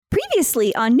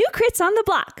Previously on New Crits on the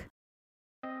Block.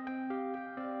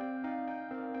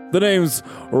 The name's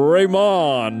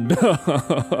Raymond.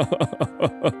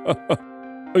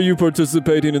 Are you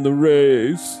participating in the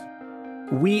race?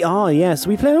 We are, yes.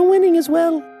 We plan on winning as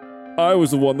well. I was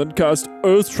the one that cast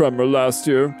Earth Tremor last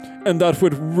year, and that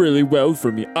went really well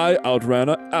for me. I outran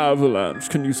an avalanche.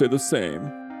 Can you say the same?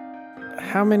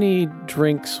 How many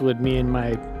drinks would me and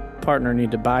my partner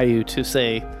need to buy you to,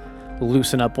 say,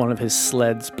 loosen up one of his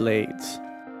sled's blades?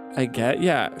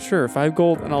 Yeah, sure. 5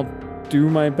 gold, and I'll do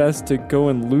my best to go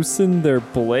and loosen their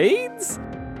blades?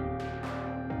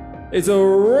 It's a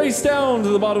race down to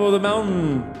the bottom of the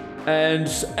mountain, and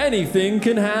anything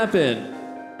can happen.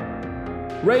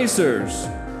 Racers,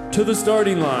 to the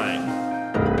starting line.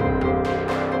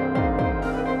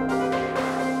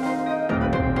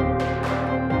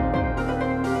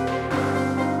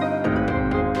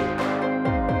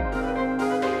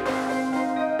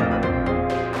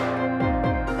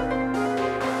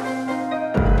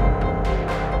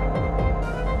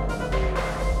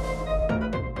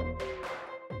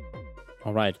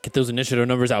 All right, get those initiative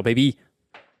numbers out, baby.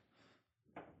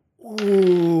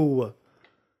 Ooh.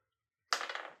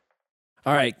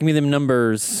 All right, give me them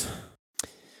numbers.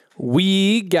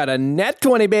 We got a net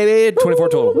 20, baby. 24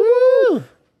 total. Woo!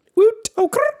 Woot.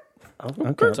 Okay.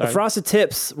 Okay. The Frosted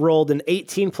Tips rolled an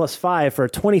 18 plus 5 for a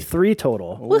 23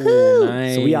 total. Woohoo!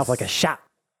 Nice. So we off like a shot.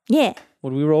 Yeah. What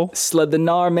do we roll? Sled the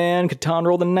Gnar man. Catan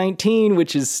rolled a 19,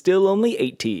 which is still only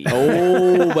 18.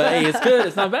 Oh, but hey, it's good.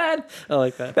 It's not bad. I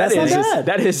like that. That's not bad.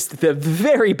 That is the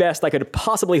very best I could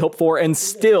possibly hope for and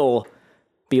still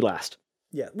be last.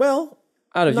 Yeah. Well,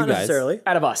 Out of not you guys. necessarily.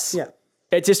 Out of us. Yeah.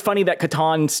 It's just funny that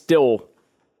Catan still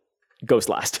goes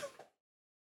last.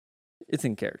 It's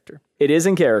in character. It is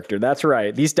in character. That's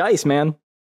right. These dice, man,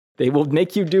 they will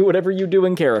make you do whatever you do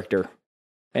in character.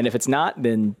 And if it's not,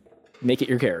 then make it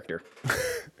your character.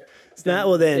 It's not,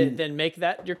 well then, Then make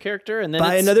that your character, and then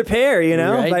buy it's another pair, you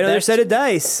know? Right, Buy another that's- set of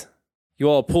dice. You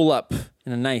all pull up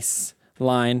in a nice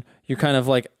line. You're kind of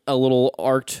like a little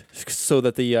arced so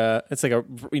that the it's like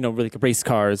like race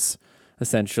cars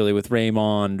essentially, with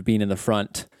Raymond being in the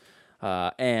front,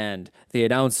 and the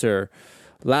announcer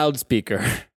loudspeaker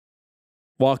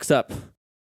walks up.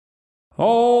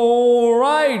 All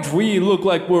right, we look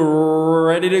like we're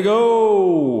ready to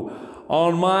go.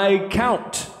 On my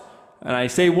count, and I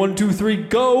say 1, 2, 3,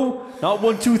 go. Not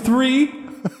 1, 2, 3.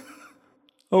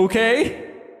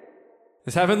 Okay.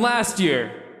 This happened last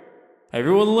year.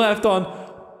 Everyone left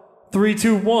on 3,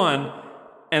 2, 1,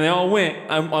 and they all went.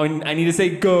 I need to say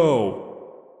go.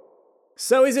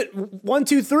 So is it 1,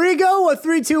 2, 3 go or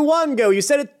 3, 2, 1 go? You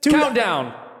said it 2.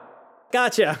 Countdown.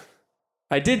 Gotcha.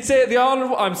 I did say it the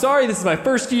honorable. I'm sorry, this is my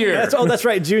first year. That's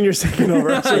right. Junior's taking over.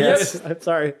 Yes. I'm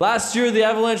sorry. Last year, the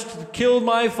avalanche killed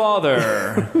my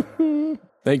father.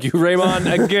 Thank you, Raymond,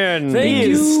 again. Thank He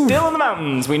you. is still in the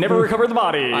mountains. We never recovered the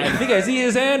body. I think I see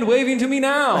his hand waving to me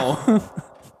now.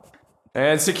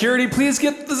 And security, please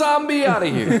get the zombie out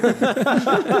of here.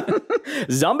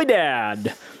 Zombie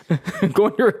dad.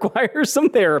 Going to require some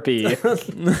therapy.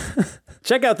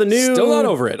 Check out the new... Still not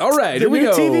over it. All right, the here we new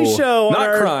go. TV show on Not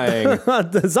our- crying.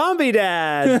 The Zombie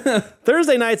Dad.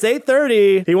 Thursday nights,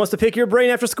 8:30. He wants to pick your brain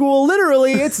after school.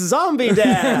 Literally, it's Zombie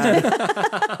Dad.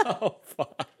 Oh,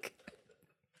 fuck.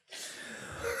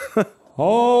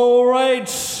 All right.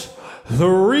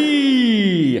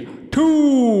 3,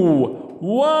 2,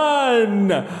 1,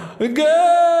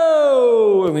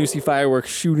 go! And you see fireworks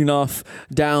shooting off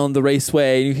down the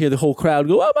raceway, and you hear the whole crowd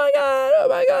go, oh my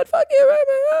God, fuck you,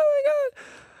 oh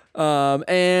my God.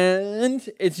 And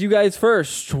it's you guys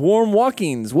first. Swarm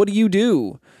walkings. What do?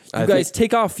 You guys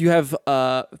take off. You have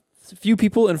a few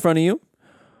people in front of you.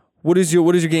 What is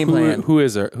your game plan? Who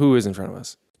is in front of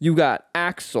us? You got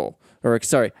Accelerator.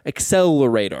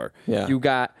 Yeah. You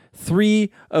got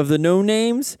 3 of the no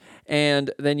names,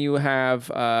 and then you have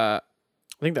I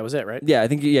think that was it, right? I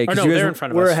think Or no, you guys they're in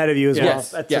front of We're us. ahead of you as well.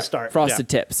 Yes, At yeah, the start. Frosted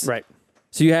Tips. Right.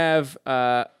 So you have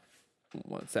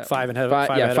what's that? 5 ahead of- five,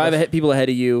 five yeah, ahead of 5 us. people ahead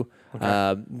of you.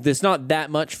 There's not that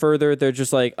much further. They're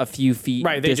just like a few feet.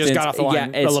 Right, they just distance. got off the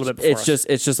line a it's, little bit before us.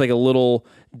 It's just like a little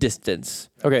distance.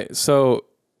 Okay, so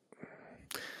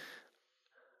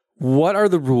what are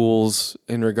the rules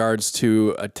in regards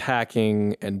to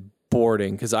attacking and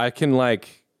boarding? Because I can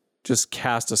just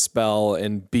cast a spell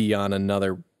and be on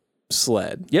another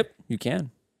sled. Yep, you can.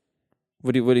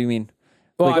 What do you mean?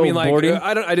 Well, boarding?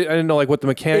 I didn't know what the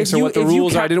mechanics or what the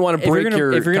rules are. I didn't want to break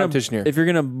your competition here. If you're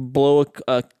gonna blow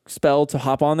a spell to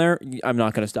hop on there, I'm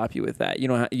not gonna stop you with that.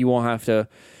 You won't have to.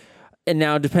 And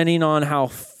now, depending on how,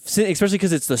 especially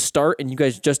because it's the start and you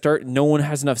guys just start, no one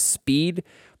has enough speed.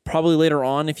 Probably later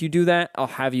on, if you do that, I'll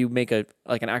have you make an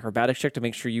acrobatics check to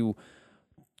make sure you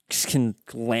can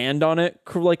land on it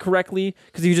correctly,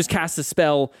 because you just cast a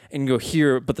spell and go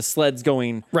here, but the sled's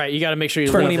going Right, you got to make sure you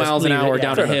 20 leave miles an leave it, hour yeah.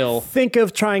 down a hill. Think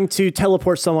of trying to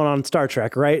teleport someone on Star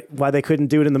Trek, right? Why they couldn't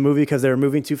do it in the movie because they were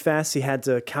moving too fast. He had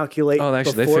to calculate. Oh,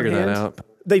 actually, they figured that beforehand. out.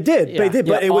 They did, Yeah. but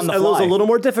Yeah, it was on the a fly. little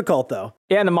more difficult though.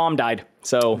 Yeah, and the mom died.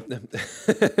 So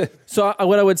So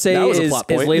what I would say That was a is plot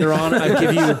point. later on,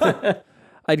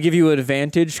 I'd give you an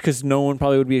advantage, because no one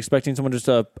probably would be expecting someone just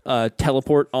to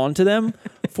teleport onto them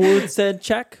for said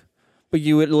check. But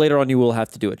later on, you will have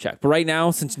to do a check. But right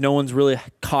now, since no one's really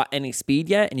caught any speed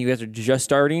yet, and you guys are just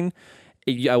starting,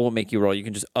 I won't make you roll. You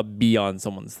can just be on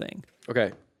someone's thing.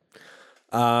 Okay.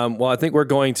 Well, I think we're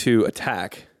going to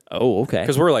attack Oh, okay.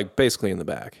 because we're like basically in the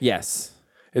back. Yes.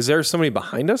 Is there somebody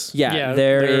behind us? Yeah, Yeah,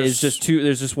 there there's- is just two.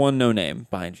 There's just one no name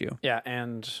behind you, Yeah,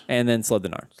 and and then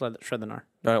Sleddinar. shred the gnar.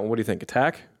 What do you think?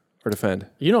 Attack or defend?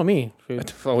 You know me.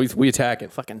 Oh, we attack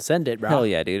it. Fucking send it, bro. Hell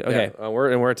yeah, dude. Okay. Yeah,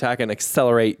 we're attacking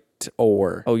accelerate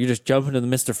or. Oh, you just jump into the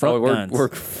Mr. Front guns.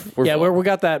 We're Yeah, we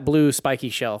got that blue spiky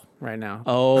shell right now.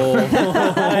 Oh,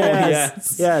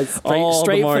 yes. Yes. All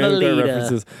straight the for Mario the Kart leader.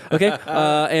 references. Okay.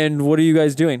 And what are you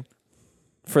guys doing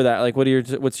for that? Like, do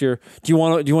you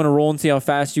want to roll and see how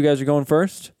fast you guys are going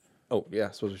first? Oh yeah,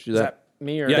 suppose we should do Is that. that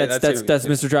me or Yeah, That's that's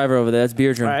Mr. Driver over there. That's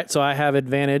Beardrum. All right, so I have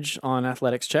advantage on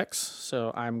athletics checks,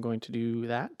 so I'm going to do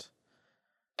that.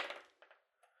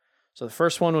 So the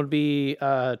first one would be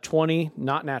 20,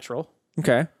 not natural,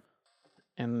 Okay.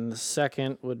 and the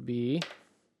second would be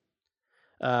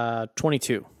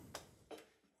 22.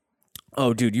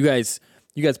 Oh, dude, you guys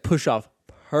push off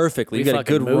perfectly. We You got a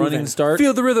fucking good moving. running start.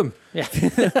 Feel the rhythm. Yeah.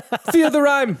 Feel the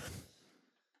rhyme.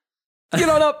 Get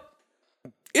on up.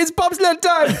 It's bobsled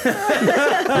time.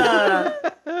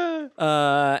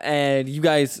 And you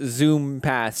guys zoom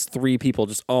past 3 people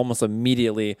just almost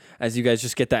immediately as you guys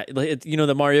just get that. You know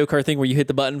the Mario Kart thing where you hit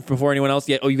the button before anyone else.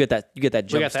 Yeah. Oh, you get that We jump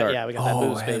got that, start. yeah, we got that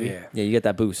boost, baby. Yeah, you get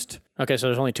that boost. Okay, so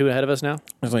there's only 2 ahead of us now.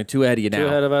 There's only 2 ahead of you now. 2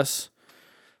 ahead of us.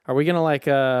 Are we gonna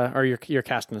or you're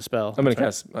casting a spell? I'm gonna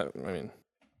cast. I mean,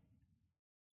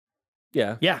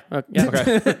 yeah. Yeah. Okay.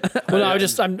 Well, no,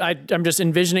 I'm just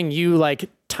envisioning you like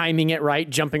timing it right,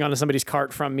 jumping onto somebody's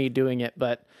cart from me doing it.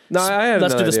 But No, I had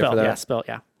let's do another the idea spell. for that. Yeah, spell.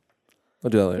 Yeah. We'll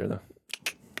do that later, though.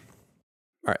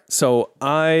 All right. So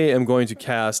I am going to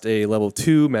cast a level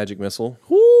 2 magic missile.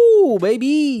 Ooh,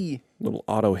 baby. Little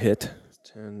auto hit.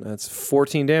 10. That's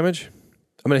 14 damage.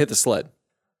 I'm gonna hit the sled.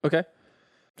 Okay.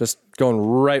 Just going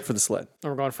right for the sled.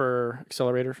 And we're going for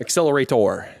accelerator. Accelerator.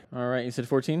 All right. You said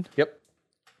 14. Yep.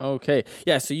 Okay.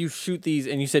 Yeah. So you shoot these,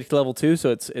 and you said level 2,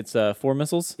 so it's 4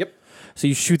 missiles. Yep. So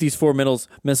you shoot these 4 missiles,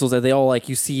 and they all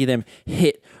you see them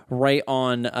hit right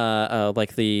on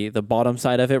like the bottom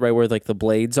side of it, right where like the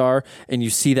blades are, and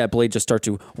you see that blade just start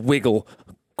to wiggle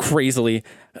crazily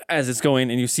as it's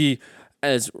going, and you see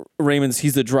as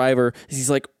he's the driver, he's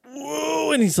like,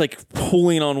 whoa, and he's like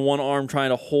pulling on one arm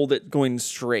trying to hold it going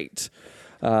straight,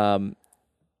 and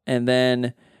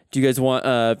then. Do you guys want?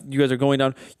 You guys are going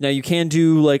down now. You can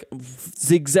do like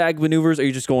zigzag maneuvers, or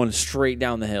you're just going straight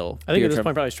down the hill. I think at this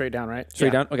point probably straight down, right?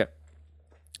 Straight down. Okay.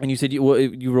 And you said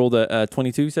you rolled a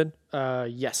 22. You said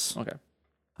Yes. okay.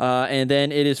 And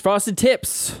then it is Frosted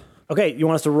Tips. Okay, you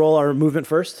want us to roll our movement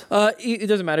first? It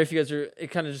doesn't matter if you guys are. It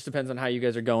kind of just depends on how you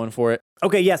guys are going for it.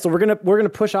 Okay, yeah. So we're gonna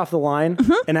push off the line,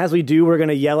 and as we do, we're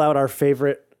gonna yell out our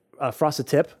favorite frosted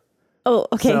tip. Oh,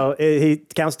 okay. So he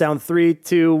counts down 3,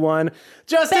 2, 1.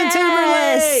 Justin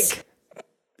Bass! Timberlake.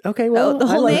 Okay, well, the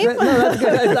whole I like name? that. No, that's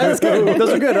good. That's good. Those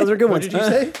are good. Those are good ones. What did you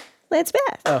say? Lance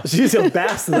Bass. She's a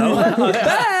bass though.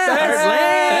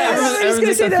 I was going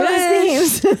to say their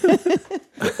last names.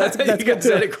 That's you guys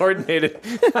said it coordinated.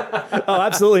 Oh,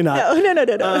 absolutely not. No.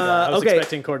 I was okay.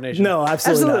 expecting coordination. No,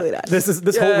 absolutely, Absolutely not. not.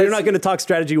 This whole. We're not going to talk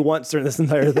strategy once during this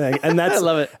entire thing, and that's I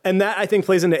love it. And that I think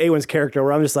plays into Awen's character,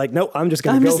 where I'm just like, nope, I'm just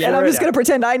going to go for it. I'm just going to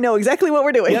pretend I know exactly what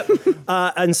we're doing. Yep.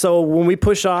 And so when we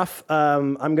push off,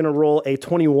 I'm going to roll a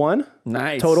 21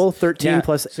 Nice. total, 13 Yeah.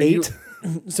 plus So you- 8.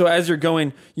 So as you're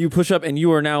going, you push up, and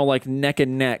you are now like neck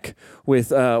and neck with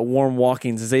Warm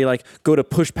Walkings as they like go to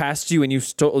push past you, and you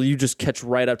just catch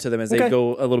right up to them as they Okay.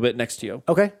 go a little bit next to you.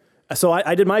 Okay. So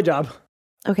I did my job.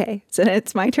 Okay, so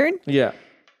it's my turn. Yeah.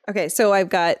 Okay, so I've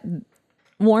got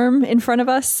Warm in front of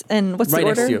us, and what's Right the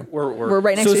next order? to you. We're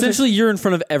right next So to each other. essentially, you're in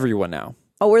front of everyone now.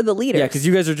 Oh, we're the leaders. Yeah, because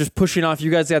you guys are just pushing off.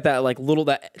 You guys got that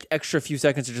that extra few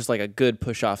seconds are just like a good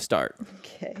push off start.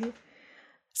 Okay.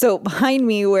 So behind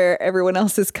me, where everyone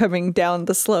else is coming down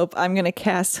the slope, I'm going to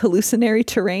cast Hallucinatory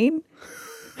Terrain.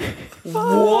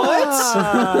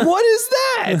 What? What is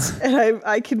that? And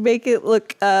I can make it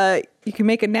look, you can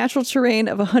make a natural terrain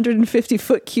of 150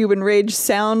 foot cube and range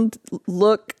sound,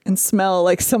 look, and smell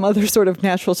like some other sort of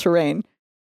natural terrain.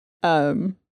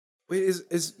 Wait,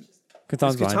 is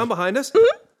Katan's Catan behind us?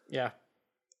 Yeah.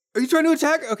 Are you trying to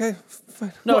attack? Okay,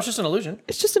 fine. No, it's just an illusion.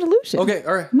 It's just an illusion. Okay,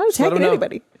 all right. I'm not Just let attacking him know.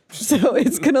 anybody. So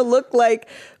it's going to look like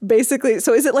basically,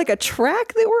 so is it like a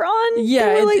track that we're on?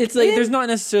 Yeah, that we're, it's like in? there's not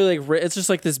necessarily like it's just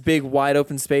like this big wide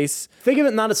open space. Think of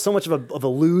it not as so much of a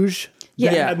luge.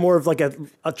 Yeah. And more of like a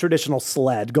traditional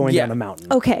sled going Yeah. down a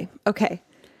mountain. Okay. Like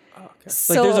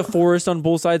So, there's a forest on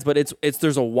both sides, but it's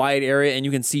there's a wide area and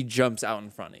you can see jumps out in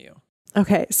front of you.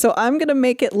 okay. So I'm going to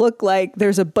make it look like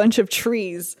there's a bunch of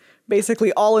trees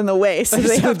basically all in the way. So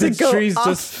they have to go off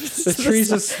the to trees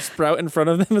side. just sprout in front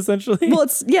of them essentially. Well,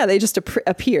 they just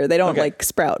appear. They don't like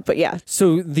sprout, but yeah.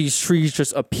 So these trees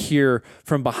just appear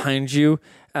from behind you,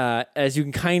 as you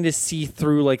can kind of see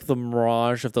through like the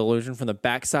mirage of the illusion from the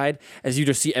backside, as you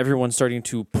just see everyone starting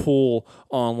to pull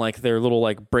on like their little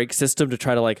like brake system to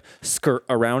try to like skirt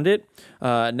around it.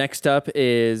 Next up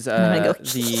is I go,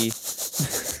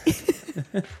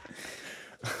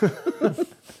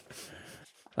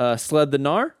 Sled the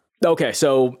Gnar. Okay,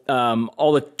 so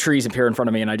all the trees appear in front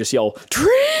of me, and I just yell,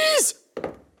 "Trees!"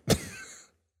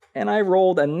 And I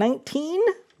rolled a 19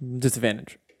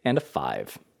 Disadvantage. and a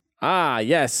 5. Ah,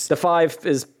 yes. The 5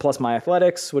 is plus my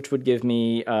athletics, which would give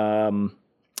me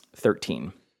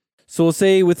 13. So we'll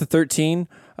say with the 13,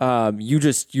 you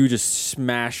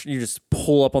just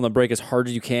pull up on the brake as hard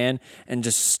as you can and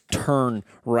just turn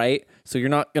right. So you're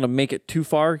not gonna make it too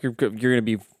far. You're gonna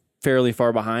be fairly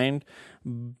far behind,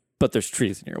 but there's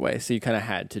trees in your way, so you kind of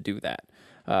had to do that.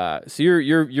 So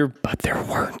you're But there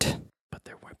weren't.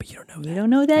 but you don't know You don't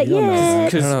know that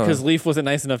yet. because Leaf wasn't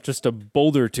nice enough just to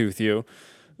boulder tooth you.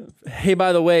 Hey,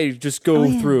 by the way, just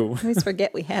go through. I always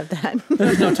forget we have that.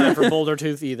 There's no time for Boulder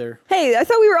Tooth either. Hey, I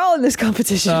thought we were all in this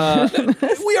competition.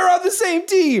 We are on the same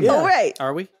team. Oh, right.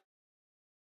 Are we?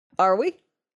 Are we?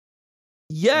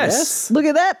 Yes. Look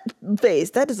at that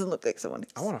face. That doesn't look like someone.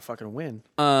 I want to fucking win.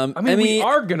 I mean, we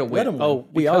are gonna win. Oh,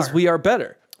 we because are. we are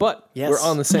better. But Yes. we're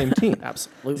on the same team.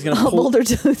 Absolutely. I'll boulder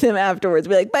to them afterwards.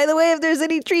 Be like, by the way, if there's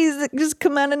any trees that just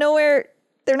come out of nowhere,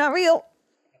 they're not real.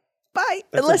 Bye.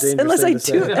 Unless I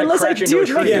do make it. She's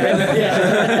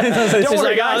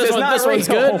like, guys, this one's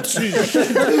good.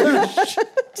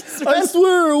 I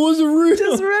swear it wasn't real.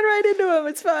 Just run right into them.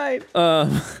 It's fine.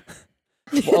 Well,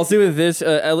 I'll see with this.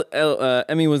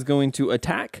 Emmy was going to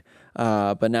attack,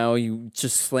 but now you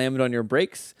just slammed on your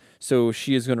brakes. So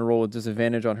she is going to roll a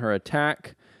disadvantage on her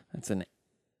attack. That's an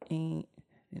 8, and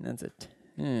that's a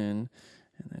 10. And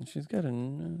then she's got a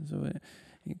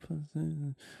 8 plus.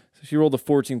 So she rolled a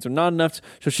 14, so not enough.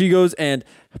 So she goes and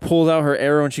pulls out her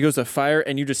arrow, and she goes to fire,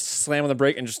 and you just slam on the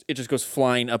brake, and it just goes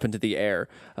flying up into the air.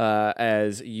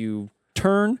 As you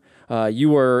turn,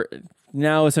 you are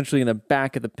now essentially in the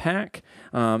back of the pack,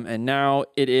 and now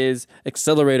it is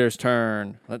Accelerator's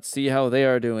turn. Let's see how they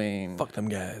are doing. Fuck them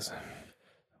guys.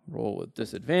 Roll with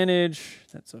disadvantage.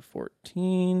 That's a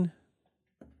 14.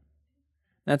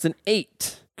 That's an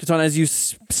 8. Katan, as you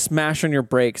smash on your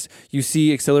brakes, you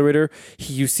see Accelerator.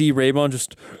 You see Raybon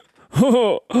just,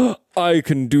 oh, I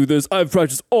can do this. I've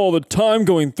practiced all the time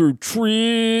going through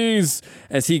trees.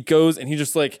 As he goes and he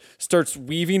just like starts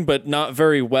weaving, but not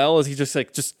very well. As he just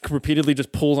repeatedly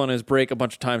just pulls on his brake a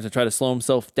bunch of times to try to slow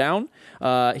himself down.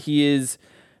 He is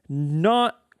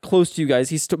not close to you guys.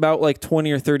 He's about like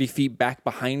 20 or 30 feet back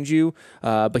behind you,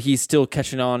 but he's still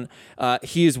catching on.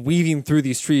 He is weaving through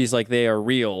these trees like they are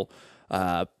real.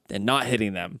 And not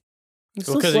hitting them.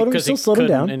 Still slowed him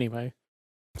down. Anyway.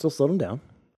 Still slowed him down.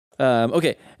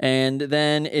 Okay, and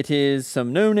then it is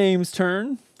some no-names'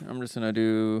 turn. I'm just going to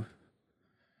do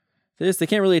this. They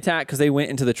can't really attack because they went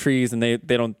into the trees and they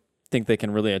don't think they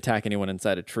can really attack anyone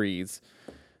inside of trees.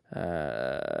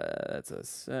 That's a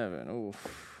 7.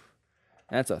 Oof.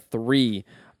 That's a 3.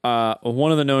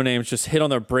 One of the no-names just hit on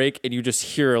their brake and you just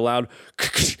hear a loud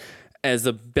as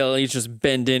the bellies just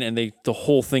bend in and the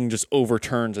whole thing just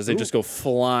overturns as they just go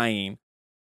flying.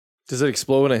 Does it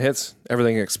explode when it hits?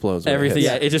 Everything explodes. When Everything, it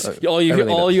yeah. hits. It just all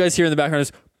you guys hear in the background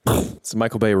is. It's the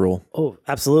Michael Bay rule. Oh,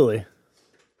 absolutely.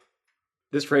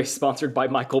 This race sponsored by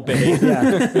Michael Bay.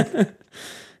 Yeah.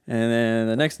 And then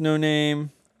the next no name,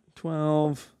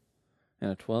 12,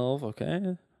 and a 12.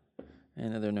 Okay,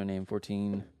 another no name,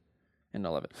 14, and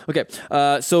 11. Okay,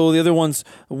 so the other ones,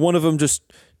 one of them just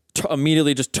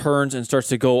immediately just turns and starts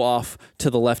to go off to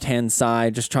the left-hand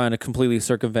side, just trying to completely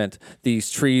circumvent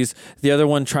these trees. The other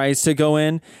one tries to go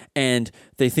in, and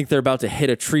they think they're about to hit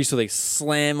a tree, so they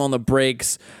slam on the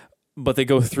brakes, but they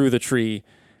go through the tree,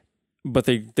 but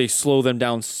they slow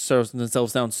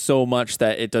themselves down so much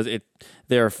that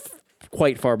they're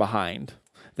quite far behind.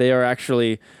 They are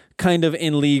actually kind of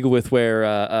in league with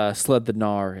where Sled the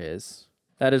Gnar is.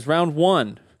 That is round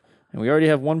 1, and we already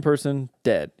have one person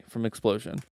dead from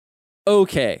explosion.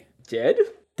 Okay, Dead?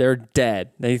 they're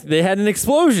dead. They had an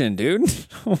explosion, dude.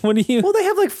 What do you? Well, they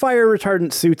have like fire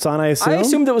retardant suits on, I assume. I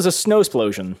assumed it was a snow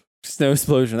explosion. Snow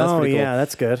explosion. That's pretty cool. yeah,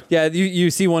 that's good. Yeah, you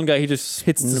see one guy, he just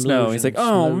hits the snow. He's like,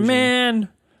 oh, man.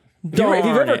 If you've Darn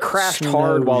ever it." crashed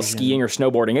hard while skiing or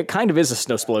snowboarding, it kind of is a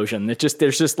snow explosion.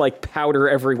 There's just like powder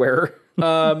everywhere.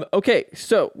 Okay,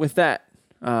 so with that,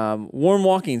 Warm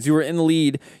Walkings, you were in the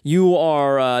lead. You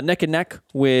are neck and neck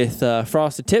with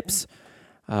Frosted Tips.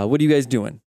 What are you guys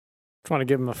doing? Just want to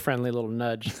give him a friendly little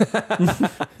nudge.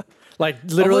 Like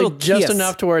literally little just kiss.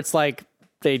 enough to where it's like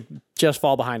they just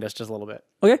fall behind us just a little bit.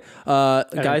 Okay, guys,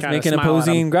 kinda make an smile at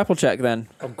opposing him. grapple check then.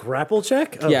 A grapple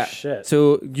check? Oh, yeah. shit.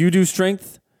 So you do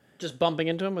strength. Just bumping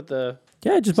into him with the.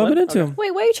 Yeah, just bump it into him.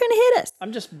 Wait, why are you trying to hit us?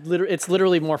 I'm just it's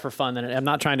literally more for fun than I'm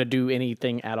not trying to do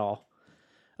anything at all.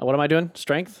 What am I doing?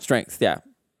 Strength? Strength, yeah.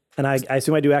 And I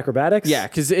assume I do acrobatics? Yeah,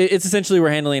 because it's essentially we're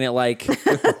handling it like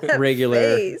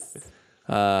regular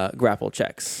grapple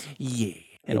checks. Yeah.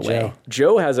 In a way.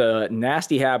 Joe has a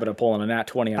nasty habit of pulling a nat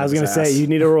 20 out I was of going his to say, ass. you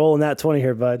need to roll in that 20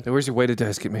 here, bud. Where's your weighted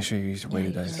dice? Make sure you use your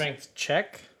weighted dice. Strength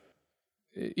check.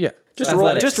 Yeah. Just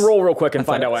Athletics. roll real quick and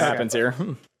find out what happens here.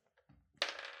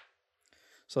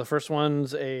 So the first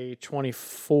one's a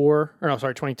 24. Or no,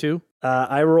 sorry, 22.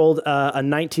 I rolled a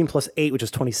 19 plus 8, which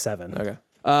is 27. Okay.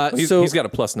 He's got a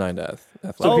 +9 to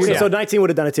athletics. Oh, okay, so 19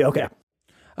 would have done it too. Okay.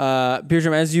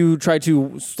 Beardrum, as you try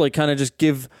to like kind of just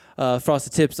give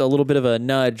Frosted Tips a little bit of a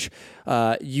nudge,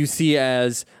 you see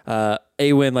as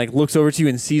Awen like looks over to you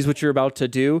and sees what you're about to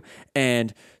do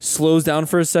and slows down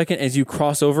for a second as you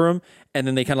cross over him, and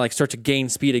then they kind of like start to gain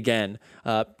speed again,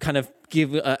 kind of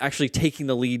actually taking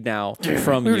the lead now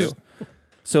from you.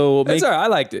 So That's all right. I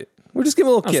liked it. We're just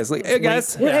giving a little kiss. Like, hey,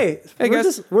 guys. Hey, Hey,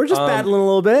 guys. we're just battling a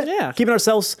little bit. Yeah. Keeping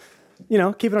ourselves,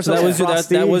 keeping So ourselves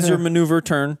that was your frosty. maneuver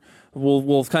turn.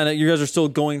 We'll kind of, you guys are still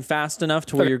going fast enough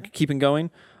to where you're keeping going.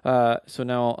 So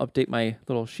now I'll update my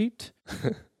little sheet.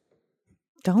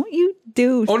 Don't you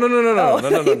do? Oh, no.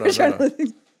 You're trying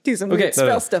to do some weird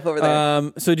spell stuff over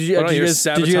there. So did you? Oh, no, did you you're guys,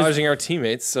 sabotaging our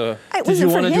teammates. So It Did wasn't you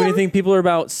for want to do him. anything? People are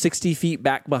about 60 feet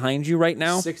back behind you right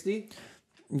now. 60.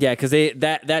 Yeah, because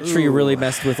that tree really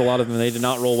messed with a lot of them. They did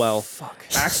not roll well. Fuck.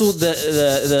 Axel,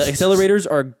 the accelerators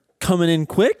are coming in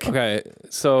quick. Okay,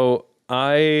 so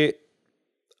I'm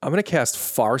gonna cast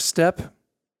Far Step.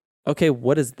 Okay,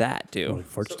 what does that do?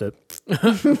 Fart step.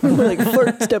 Like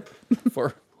flirt step.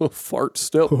 For fart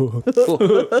step. Every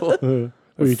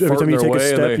time you take a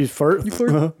step, you fart.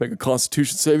 Make a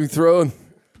Constitution saving throw. And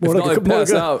More if not, they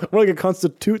pass like out. more like a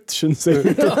Constitution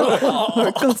saving.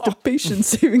 Constipation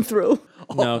saving throw.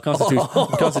 No, Constitution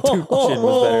was better.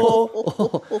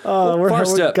 Far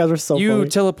Step. Guys are so you funny.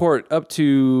 teleport up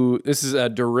to. This is a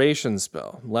duration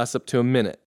spell. Lasts up to a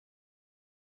minute.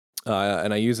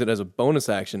 And I use it as a bonus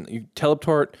action. You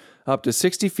teleport up to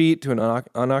 60 feet to an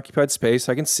unoccupied space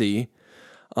I can see.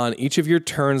 On each of your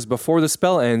turns before the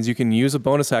spell ends, you can use a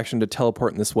bonus action to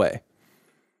teleport in this way.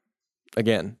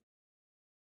 Again.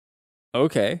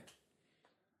 Okay.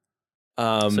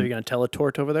 So you're going to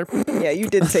teletort over there? Yeah, you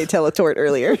did say teletort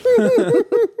earlier.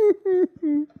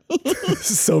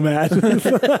 so mad.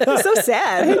 So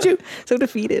sad. I hate you. So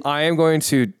defeated. I am going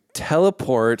to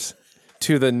teleport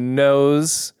to the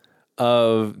nose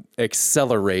of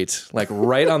Accelerate, like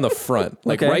right on the front,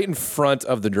 like Okay. right in front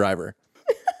of the driver.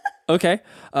 Okay.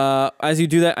 As you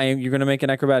do that, you're going to make an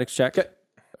acrobatics check.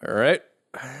 All right.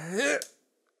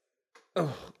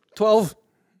 12.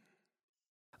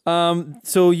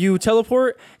 So you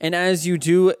teleport, and as you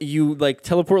do, you like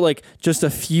teleport like just a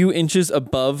few inches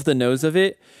above the nose of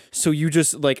it. So you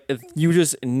just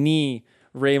knee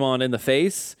Raymond in the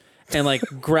face and like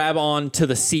grab on to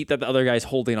the seat that the other guy's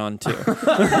holding on to.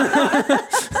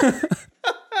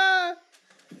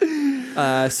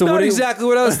 So Not what exactly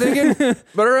what I was thinking,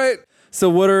 but all right. So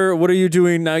what are you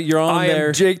doing now? You're on I there.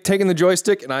 am taking the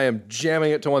joystick and I am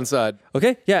jamming it to one side.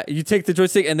 Okay, yeah, you take the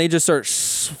joystick and they just start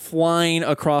flying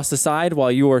across the side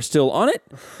while you are still on it.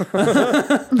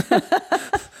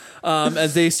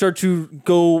 As they start to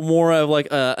go more of like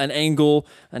an angle,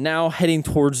 and now heading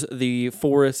towards the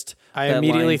forest. I that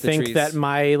immediately lines the think trees. that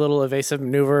my little evasive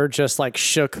maneuver just like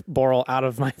shook Boral out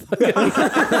of my fucking. You're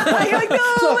like,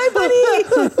 no, my buddy.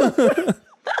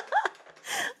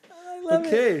 I love it.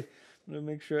 Okay. I'm gonna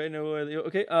make sure I know where they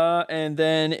okay. And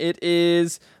then it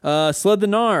is Sled the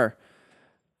Gnar.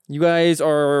 You guys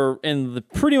are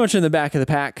pretty much in the back of the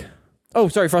pack. Oh,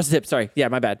 sorry, Frosted Tips. Sorry. Yeah,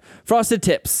 my bad. Frosted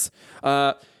Tips.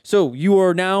 So you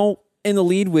are now in the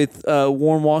lead with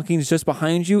Warm Walkings just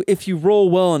behind you. If you roll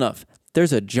well enough,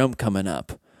 there's a jump coming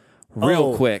up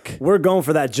real quick. We're going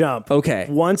for that jump. Okay.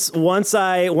 Once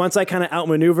I kind of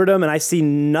outmaneuvered him and I see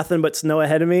nothing but snow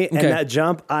ahead of me, and that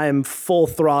jump, I'm full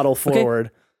throttle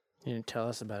forward. You didn't tell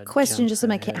us about it. Question just so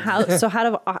my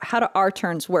how do our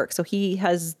turns work? So he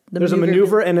has There's a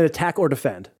maneuver and an attack or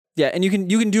defend. Yeah, and you can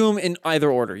do them in either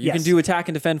order. You can do attack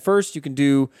and defend first. You can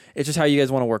do, it's just how you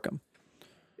guys want to work them.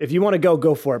 If you want to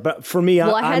go for it. But for me,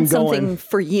 I I'm had something going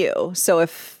for you. So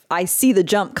if I see the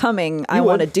jump coming, I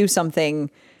want to do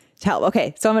something to help.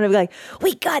 Okay, so I'm going to be like,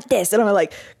 we got this. And I'm going to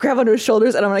like grab onto his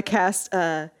shoulders and I'm going to cast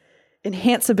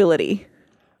Enhance Ability.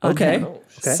 Okay.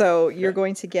 So you're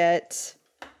going to get,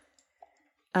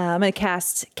 I'm going to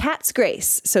cast Cat's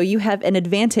Grace. So you have an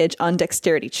advantage on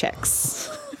dexterity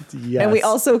checks. Yes. And we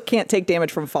also can't take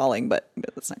damage from falling, but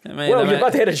that's not good. Whoa, you're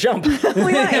about to hit a jump.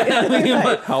 We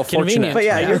might. How fortunate. But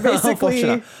yeah, you're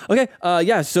basically... Okay.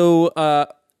 So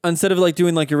instead of like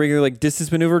doing like your regular like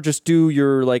distance maneuver, just do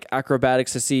your like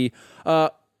acrobatics to see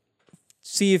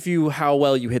if how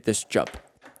well you hit this jump.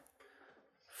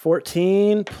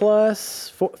 14 plus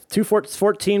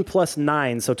 14 plus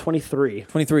 9, so 23.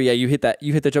 23. Yeah, you hit that.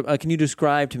 You hit the jump. Can you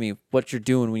describe to me what you're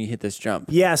doing when you hit this jump?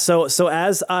 Yeah, so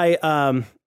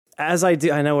as I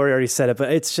do, I know we already said it,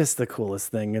 but it's just the coolest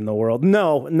thing in the world.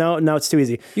 No, it's too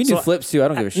easy. You can do flips too. I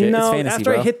don't give a shit. No, it's fantasy, after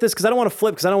bro. I hit this, because I don't want to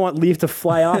flip, because I don't want Leaf to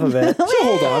fly off of it.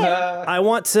 Hold on. I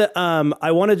want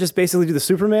to just basically do the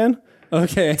Superman.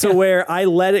 Okay. To where I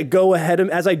let it go ahead of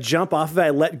as I jump off of it, I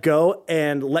let go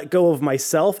of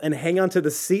myself and hang onto the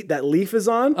seat that Leaf is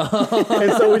on.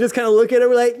 And so we just kind of look at it,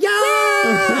 we're like,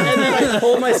 yeah! And then I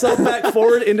pull myself back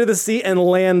forward into the seat and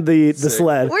land the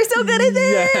sled. We're so good at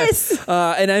this! Yes.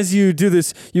 And as you do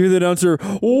this, you hear the announcer,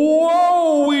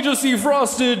 whoa, we just see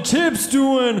Frosted Tips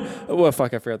doing, well,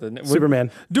 fuck, I forgot the name.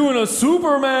 Superman. Doing a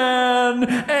Superman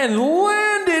and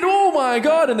landed, oh my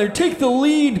God, and they take the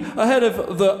lead ahead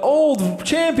of the old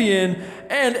champion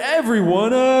and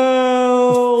everyone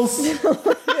else.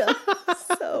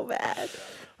 So bad.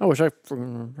 I wish I...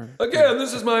 Again,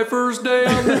 this is my first day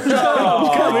on the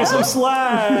job. Cut me some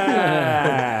slack.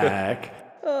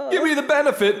 Give me the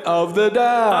benefit of the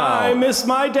doubt. I miss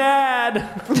my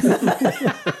dad.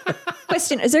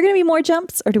 Question, is there going to be more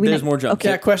jumps? Or do we There's more jumps. Okay.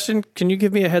 Yeah, question. Can you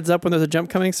give me a heads up when there's a jump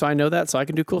coming so I know that so I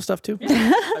can do cool stuff too?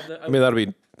 I mean, that'll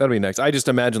be next. I just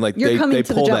imagine like You're coming they to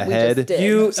the pulled jump we just ahead.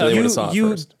 did. So they would've saw it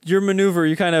first. Your maneuver,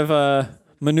 you kind of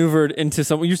maneuvered into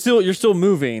something. You're still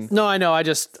moving. No, I know. I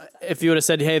just, if you would have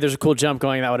said, hey, there's a cool jump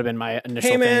going, that would have been my initial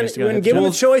Hey thing. man, is to go when ahead given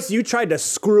and the choice, you tried to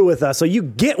screw with us, so you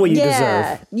get what you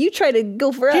deserve. You try to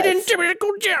go for us. He didn't give me a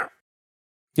cool jump.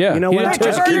 Yeah, You know he what?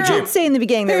 didn't tell us He did say in the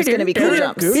beginning there was going to be cool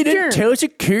jumps. He didn't tell us a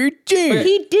cool jump.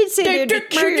 He did say there would be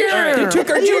cool jumps. They took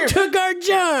our jump. You took our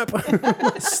jump.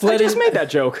 I just made that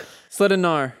joke. Sled and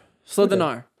Nar.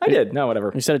 I did. No,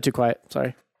 whatever. You said it too quiet.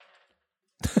 Sorry.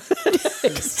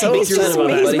 So he's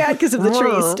mad because of the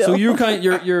trees still. So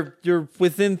you're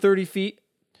within 30 feet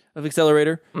of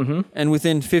accelerator, and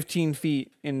within 15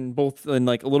 feet in both, in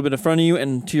like a little bit in front of you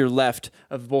and to your left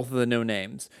of both of the no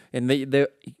names, and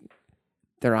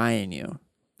they're eyeing you.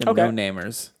 The Okay.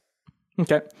 no-namers.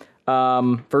 Okay.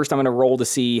 First, I'm going to roll to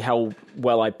see how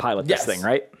well I pilot this thing,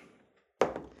 right?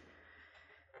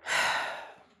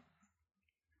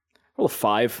 Roll a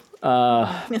 5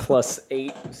 plus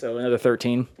 8, so another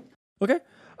 13. Okay.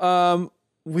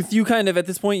 With you kind of at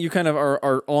this point, you kind of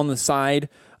are on the side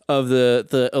of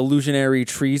the illusionary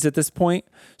trees at this point.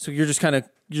 So you're just kind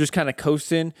of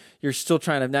coasting. You're still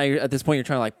trying to, now you're at this point, you're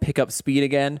trying to like pick up speed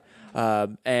again.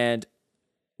 And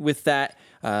with that,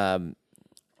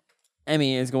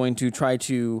 Emmy is going to try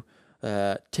to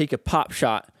take a pop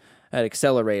shot at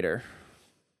accelerator.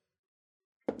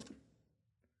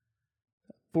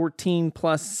 14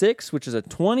 plus 6, which is a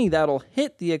 20. That'll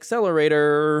hit the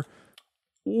accelerator.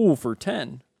 Ooh, for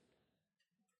 10.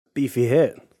 Beefy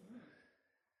hit.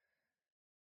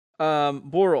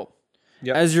 Boral,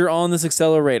 Yep. as you're on this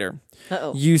accelerator,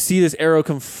 you see this arrow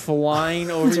come flying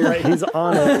over your Right, he's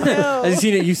on it. As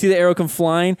you see the arrow come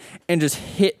flying and just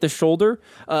hit the shoulder.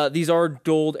 These are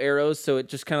dulled arrows, so it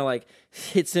just kind of like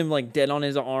hits him like dead on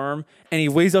his arm, and he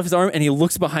waves off his arm and he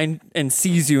looks behind and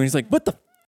sees you, and he's like, "What the?"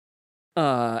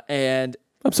 And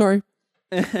I'm sorry.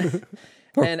 and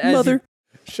as Mother.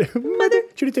 Mother,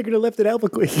 should have taken a left at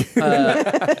Albuquerque.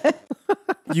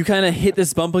 you kind of hit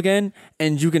this bump again,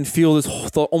 and you can feel this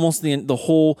almost the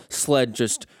whole sled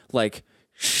just like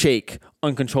shake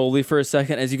uncontrollably for a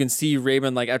second, as you can see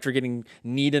Raven, like after getting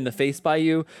kneed in the face by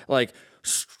you, like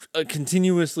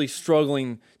continuously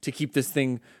struggling to keep this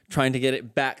thing, trying to get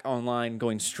it back online,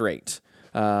 going straight.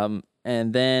 And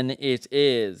then it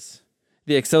is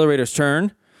the accelerator's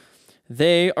turn.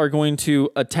 They are going to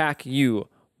attack you,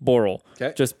 Boral.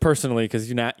 Okay. Just personally,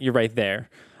 because you're right there.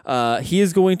 He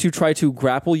is going to try to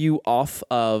grapple you off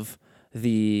of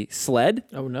the sled.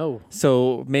 Oh no.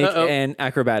 So make an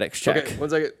acrobatics check. Okay, 1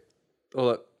 second.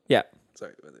 Hold up. Yeah.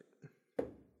 Sorry.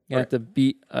 You have to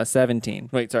beat a 17.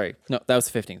 Wait, sorry. No, that was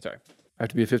 15. Sorry. I have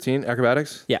to be a 15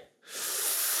 acrobatics. Yeah.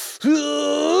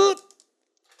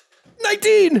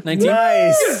 19. 19.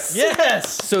 Nice.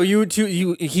 Yes. So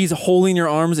he's holding your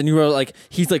arms, and you are like,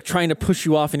 he's like trying to push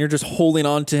you off, and you're just holding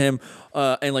on to him,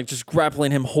 and like just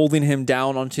grappling him, holding him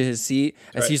down onto his seat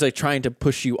as he's like trying to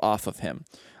push you off of him.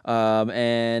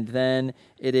 And then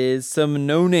it is some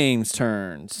no names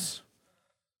turns.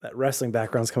 That wrestling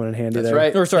background's coming in handy That's there.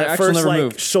 right. Or sorry, That actual first never like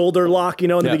moved. shoulder lock, in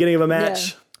the beginning of a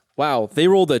match. Wow, they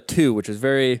rolled a 2, which is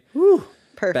very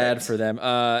Perfect. bad for them.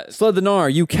 Sled the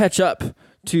Gnar, you catch up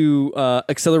to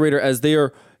Accelerator as they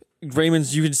are.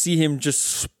 Raymond's, you can see him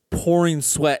just pouring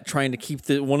sweat trying to keep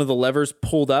one of the levers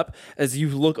pulled up. As you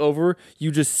look over, you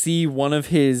just see one of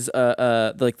his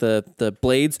like the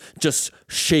blades just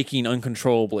shaking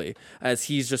uncontrollably as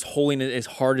he's just holding it as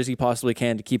hard as he possibly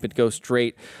can to keep it go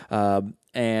straight.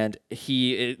 And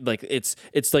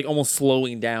it's like almost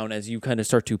slowing down as you kind of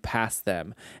start to pass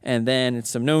them. And then it's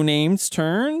some no names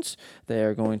turns. They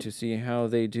are going to see how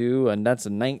they do, and that's a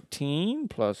 19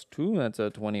 plus 2. That's a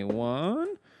 21.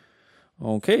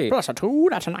 Okay. Plus a 2,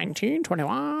 that's a 19,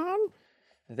 21.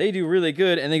 They do really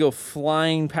good, and they go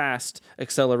flying past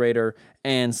Accelerator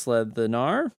and Sled the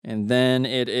Gnar. And then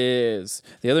it is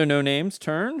the other no names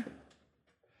turn.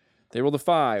 They roll a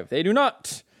 5. They do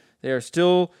not. They are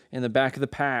still in the back of the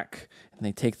pack, and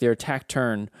they take their attack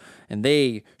turn, and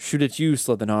they shoot at you,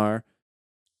 Sled the Gnar.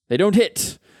 They don't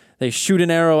hit. They shoot an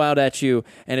arrow out at you,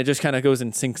 and it just kind of goes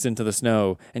and sinks into the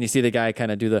snow. And you see the guy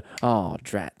kind of do the, oh,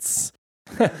 drats.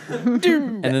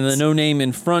 And then the no name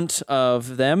in front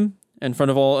of them, in front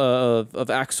of all of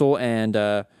Axel and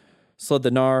Sled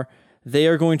the Gnar, they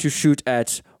are going to shoot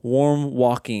at Warm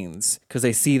Walkings because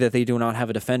they see that they do not have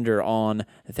a defender on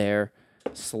their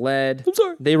sled. I'm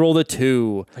sorry. They rolled a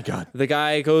 2. My God. The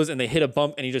guy goes and they hit a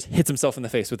bump and he just hits himself in the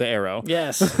face with the arrow.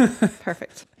 Yes.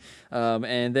 Perfect.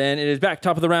 And then it is back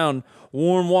top of the round.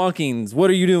 Warm Walkings, what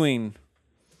are you doing?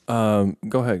 Go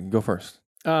ahead. Go first.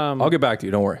 I'll I'll get back to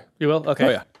you. Don't worry. You will? Okay. Oh,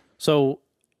 yeah. So,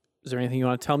 is there anything you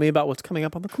want to tell me about what's coming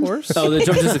up on the course? Oh, the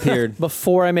jump disappeared.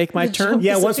 Before I make my turn?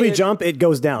 Yeah, once we jump, it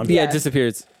goes down. Yeah, it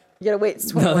disappears. You gotta wait. It's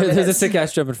 20 No, more there's a minutes. sick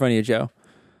ass jump in front of you, Joe.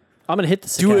 I'm going to hit the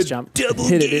sick ass jump. Double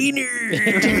Hit it.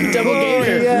 gainer. Double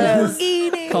gainer.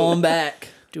 Yes. Call him back.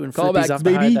 Doing Call flippies back, off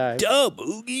the high baby. dive.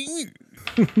 Double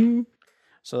gainer.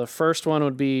 So the first one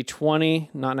would be 20,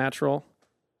 not natural.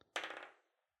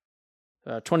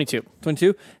 22.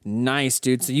 22. Nice,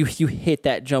 dude. So you hit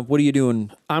that jump. What are you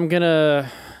doing? I'm going to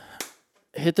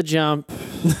hit the jump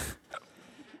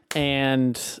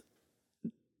and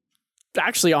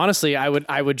actually, honestly, I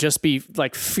would just be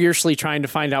like fiercely trying to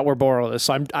find out where Boral is.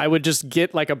 So I would just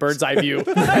get like a bird's eye view and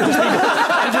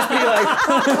just be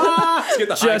like, Let's get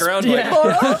the high ground.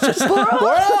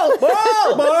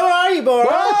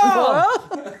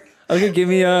 Okay, give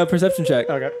me a perception check.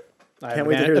 okay. I Can't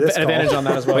wait to hear this call. advantage on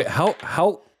that as well. Wait, how?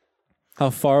 How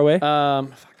far away? I'll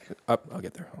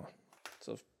get there. Hold on.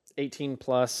 So 18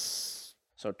 plus,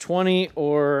 so 20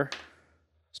 or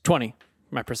 20,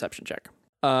 my perception check.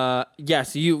 Yeah,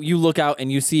 so you look out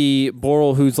and you see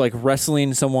Boral who's like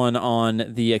wrestling someone on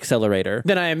the accelerator.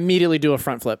 Then I immediately do a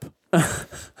front flip.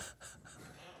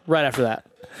 Right after that.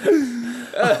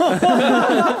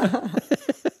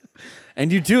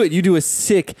 And you do it. You do a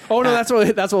sick. Oh no, that's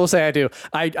what we'll say I do.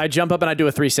 I jump up and I do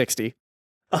a 360.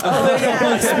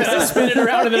 Spin it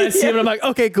around and then I see him and I'm like,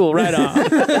 okay, cool, right on.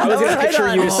 I was going to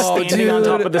picture you standing on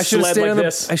top of the I should have sled stayed like on the.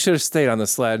 this. I should have stayed on the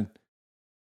sled.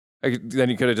 Then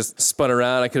you could have just spun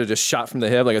around. I could have just shot from the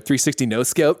hip like a 360 no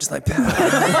scope, just like.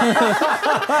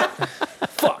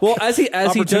 Well, as he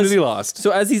Opportunity does, lost.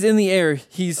 So as he's in the air,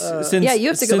 he's since Yeah, you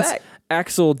have to go since back.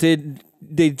 Axel did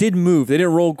move. They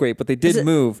didn't roll great, but they did Is it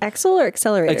move. Axle or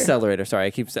accelerator? Accelerator.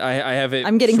 Sorry, I have it.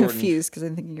 I'm getting shortened. confused because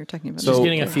I'm thinking you're talking about. Just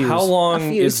getting a fuse. How long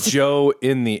A is fuse. Joe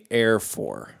in the air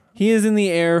for? He is in the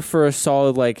air for a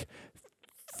solid like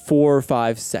 4 or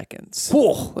 5 seconds.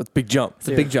 Cool. That's a big jump. It's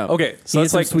a big jump. Okay, so He that's hit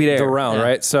some like sweet air. the round, Yeah.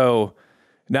 right? So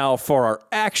now for our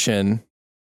action,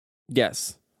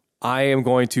 Yes. I am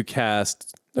going to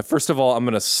cast. First of all, I'm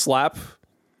going to slap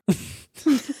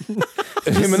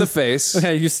him in the face.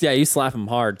 Okay, you slap him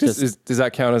hard. Does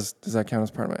that count as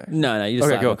part of my action? No, you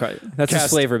just Okay, slap go. him. That's his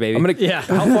flavor, baby. I'm gonna.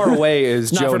 How far away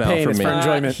is not Joe for now pain, from it's me? for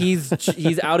enjoyment.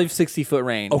 He's out of 60-foot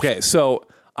range. Okay, so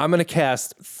I'm gonna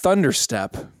cast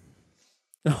Thunderstep.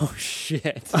 Oh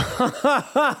shit.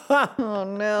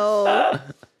 Oh no.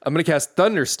 I'm gonna cast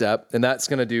Thunderstep, and that's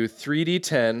gonna do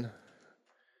 3d10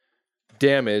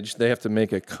 damage. They have to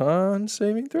make a con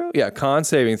saving throw. Yeah, con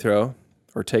saving throw,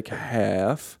 or take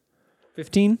half.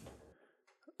 15.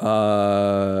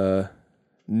 No,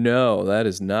 that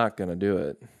is not gonna do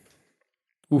it.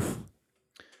 Oof.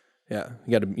 Yeah,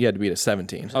 you had to beat a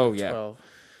 17. Oh yeah. 12.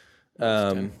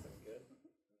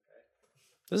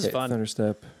 This is Okay, fun.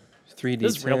 Thunderstep, 3d10.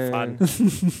 This is real fun.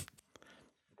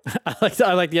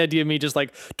 I like the idea of me just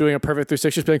like doing a perfect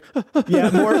 360, just being, Yeah,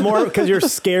 more because you're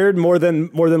scared more than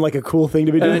like a cool thing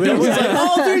to be doing. It's like,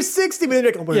 oh, 360, but then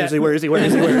you're like, where is he? Where is he? Where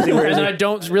is he? Where is he? Where is and he? then I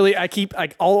don't really. I keep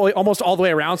like almost all the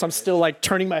way around, so I'm still like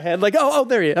turning my head, like, oh,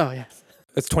 there you. Oh, yeah.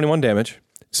 It's 21 damage.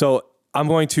 So I'm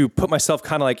going to put myself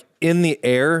kind of like in the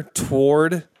air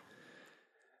toward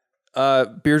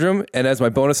Beardrum, and as my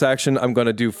bonus action, I'm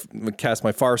going to cast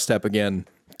my Far Step again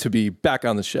to be back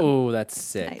on the ship. Oh, that's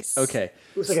sick. Nice. Okay. It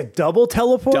was like a double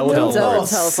teleport. Double Double teleport.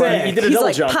 teleport. Sick. He did a He's double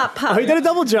like jump. pop, pop. Oh, he did a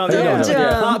double jump. Double Yeah.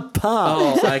 jump.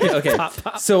 Pop. Oh, okay.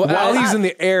 So While he's in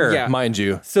the air, yeah. mind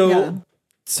you. So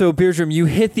Beardrum, you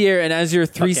hit the air, and as you're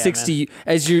 360,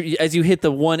 as you hit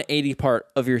the 180 part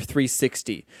of your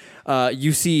 360,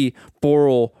 you see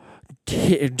Boral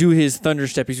do his thunder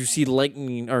step. As you see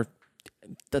lightning or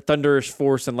the thunderous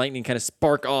force and lightning kind of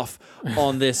spark off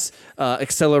on this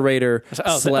accelerator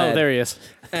sled. There he is.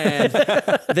 And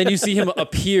then you see him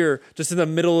appear just in the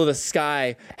middle of the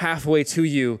sky, halfway to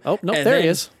you. Oh, no, And there he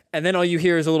then- is. And then all you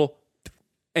hear is a little,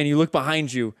 and you look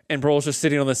behind you, and Boral's just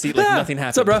sitting on the seat like nothing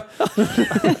happened. What's up,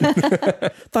 bro?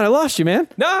 Thought I lost you, man.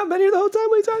 No, I've been here the whole time.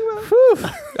 What are you talking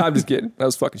about? I'm just kidding. I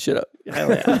was fucking shit up. Hell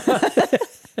yeah.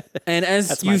 And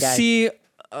as my you guy. see,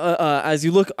 as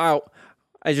you look out,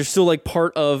 as you're still like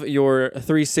part of your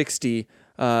 360,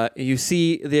 you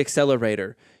see the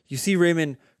accelerator. You see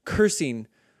Raymond cursing,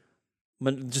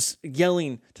 just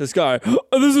yelling to the sky,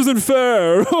 "This isn't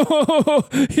fair!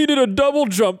 He did a double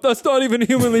jump. That's not even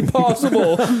humanly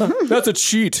possible. That's a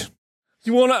cheat.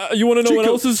 You wanna know what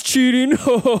else is cheating?"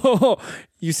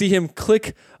 You see him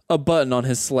click a button on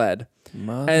his sled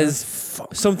as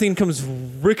something comes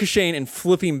ricocheting and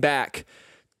flipping back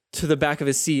to the back of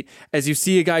his seat, as you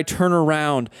see a guy turn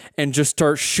around and just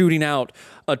start shooting out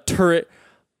a turret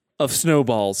of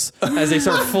snowballs as they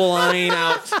start flying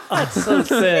out. So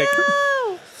sick.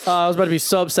 I was about to be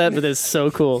so upset, but it's so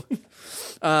cool.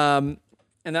 And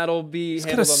that'll be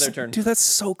handled on their turn. Dude, that's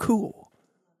so cool.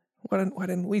 Why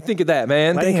didn't we think of that,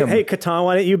 man? Why didn't Damn. hey, Catan,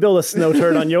 why didn't you build a snow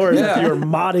turret on yours if you were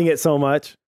modding it so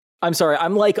much? I'm sorry,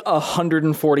 I'm like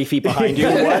 140 feet behind you.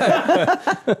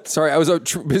 What? Sorry, I was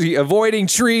busy avoiding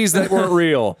trees that weren't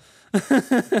real.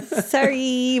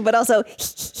 Sorry, but also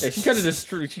Yeah, she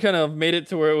kind of made it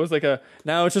to where it was like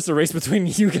now it's just a race between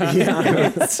you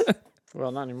guys.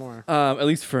 Well, not anymore. At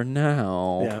least for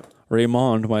now. Yeah.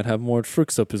 Raymond might have more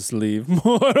tricks up his sleeve. Once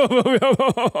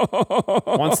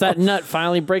that nut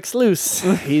finally breaks loose,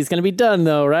 he's going to be done,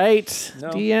 though, right? No.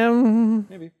 DM?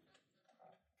 Maybe.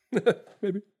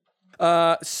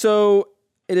 So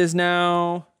it is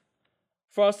now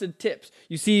Frosted Tips.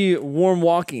 You see Warm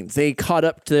Walkings. They caught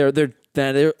up to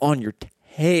they're on your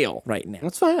tail right now.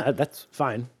 That's fine. That's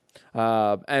fine.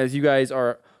 As you guys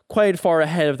are quite far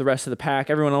ahead of the rest of the pack.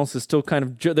 Everyone else is still kind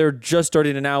of they're just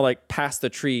starting to now like pass the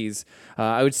trees.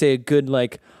 I would say a good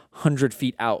like 100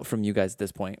 feet out from you guys at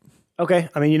this point. Okay.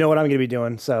 I mean, you know what I'm going to be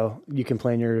doing, so you can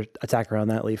plan your attack around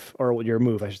that leaf, or your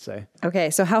move, I should say. okay.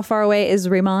 So how far away is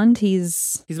Raymond?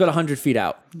 He's He's about 100 feet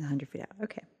out. 100 feet out.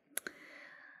 Okay.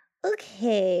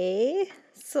 Okay.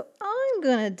 So I'm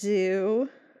gonna do.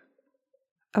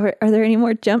 Are there any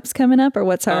more jumps coming up, or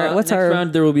what's our Next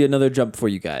round? There will be another jump for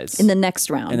you guys. in the next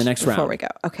round? In the next before round. we go.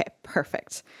 Okay,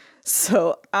 perfect.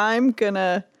 So I'm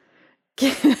gonna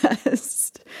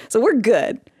cast. So we're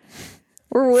good.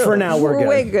 For now, we're good.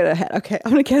 way good ahead. Okay,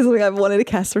 I'm gonna cast something I've wanted to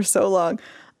cast for so long.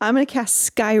 I'm gonna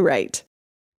cast Skywrite.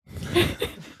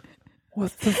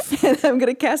 What the? And I'm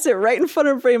gonna cast it right in front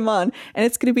of Raymond, and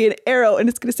it's gonna be an arrow, and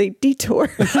it's gonna say detour.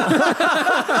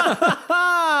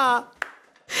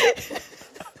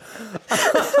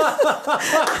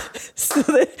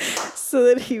 so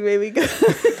that he maybe goes.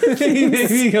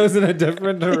 He goes in a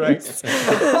different direction.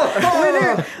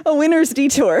 A winner's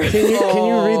detour. Can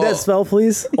you read that spell,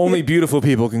 please? Only beautiful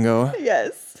people can go.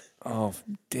 Yes. Oh,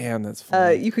 damn, that's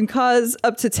funny. You can cause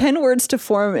up to 10 words to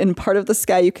form in part of the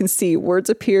sky you can see. Words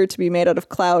appear to be made out of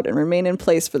cloud and remain in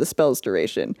place for the spell's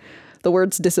duration. The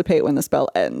words dissipate when the spell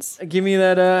ends. Give me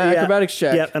that acrobatics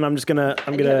check. Yep, and I'm gonna you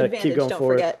have keep advantage, going don't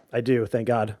for forget. it. I do, thank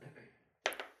God.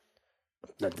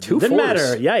 Two Didn't fours.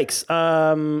 matter.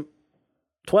 Yikes.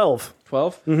 12.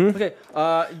 12? Okay.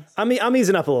 I'm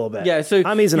easing up a little bit. Yeah, so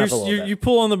I'm easing up a little bit. You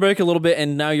pull on the brake a little bit,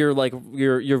 and now you're like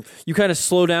you kind of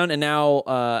slow down, and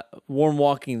now Warm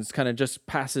Walkings kind of just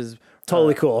passes.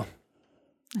 Totally cool.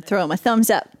 I throw him a thumbs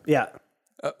up. Yeah.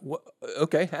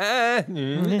 Okay. Wait,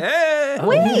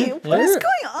 what is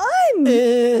going on?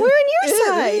 We're on your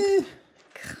side.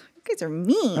 You guys are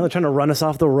mean. Now they're trying to run us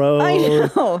off the road. I know.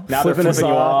 Now they're Flipping us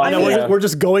flipping you off. off. I know Yeah. we're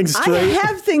just going I straight.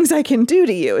 have things I can do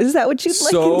to you. Is that what you'd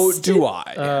like? So instead? do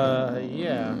I.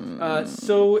 Yeah.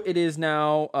 So it is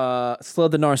now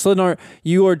Slednar. Slednar,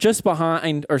 you are just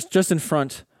behind or just in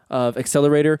front of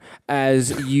Accelerator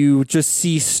as you just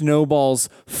see snowballs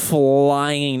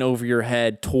flying over your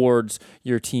head towards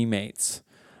your teammates.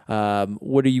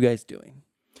 What are you guys doing?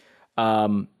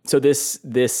 So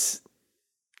this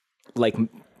like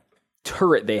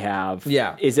turret they have.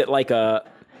 Yeah. Is it like a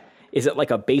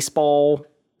baseball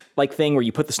like thing where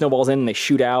you put the snowballs in and they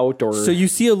shoot out, or So you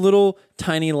see a little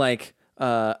tiny like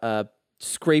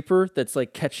scraper that's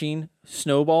like catching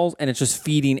snowballs, and it's just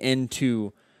feeding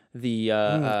into the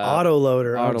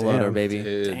Autoloader. Oh, autoloader, damn. baby.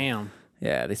 Damn.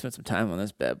 Yeah, they spent some time on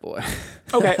this bad boy.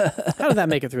 okay? How did that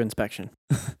make it through inspection?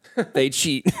 They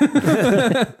cheat. He's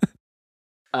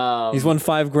won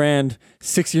 $5,000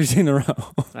 6 years in a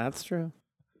row. That's true.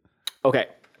 Okay.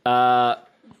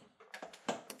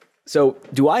 So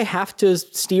do I have to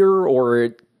steer,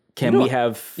 or can we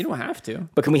have? You don't have to.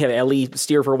 But can we have Ellie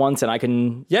steer for once, and I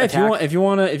can? Yeah, attack? if you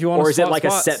want to, Or is it swap like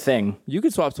spots, a set thing? You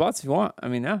can swap spots if you want. I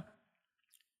mean, yeah.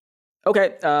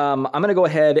 Okay. I'm gonna go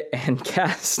ahead and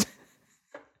cast.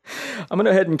 I'm gonna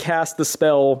go ahead and cast the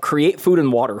spell Create Food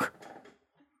and Water.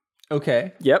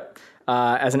 Okay. Yep.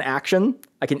 As an action,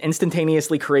 I can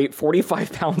instantaneously create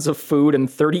 45 pounds of food and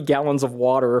 30 gallons of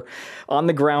water on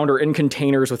the ground or in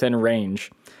containers within range.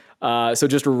 So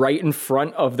just right in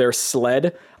front of their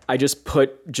sled, I just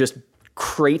put just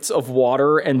crates of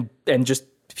water and just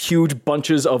huge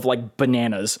bunches of like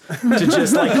bananas to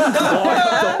just like clog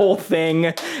up the whole thing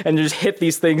and just hit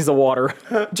these things of water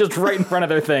just right in front of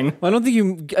their thing. Well, I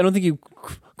don't think you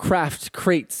craft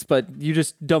crates, but you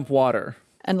just dump water.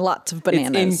 And lots of It's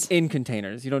bananas. in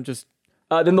containers. You don't just.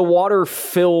 Then the water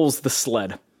fills the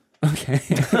sled. Okay.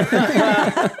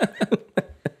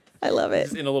 I love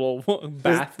it. In a little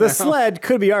bath. The sled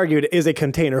could be argued is a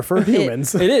container for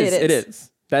humans. It is. It It is.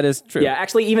 is. That is true. Yeah,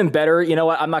 actually, even better, you know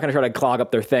what? I'm not going to try to clog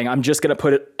up their thing. I'm just going to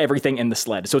put everything in the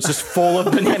sled. So it's just full of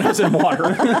bananas and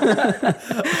water.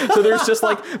 So there's just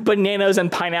like bananas and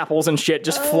pineapples and shit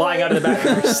just flying out of the back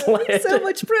of their sled. So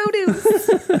much produce.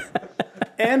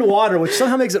 And water, which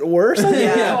somehow makes it worse. Oh, it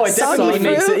definitely Soggy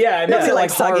makes fruit? it. Yeah, it makes Yeah, it like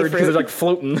like soggy hard because fruit. they're like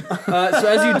floating. So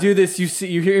as you do this,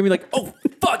 you hear me like, oh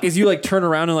fuck! As you like turn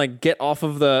around and like get off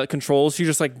of the controls, she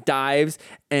just like dives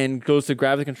and goes to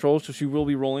grab the controls. So she will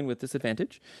be rolling with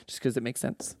disadvantage, just because it makes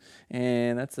sense.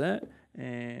 And that's that.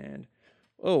 And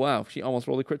oh wow, she almost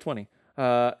rolled a crit 20.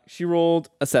 She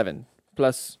rolled a 7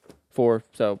 plus 4,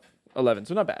 so 11.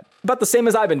 So not bad. About the same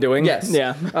as I've been doing. Yes.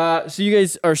 Yeah. So you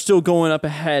guys are still going up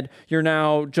ahead. You're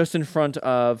now just in front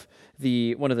of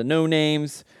one of the no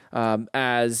names.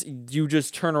 As you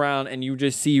just turn around and you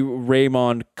just see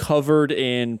Raymond covered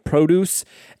in produce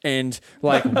and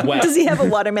like wet. Does he have a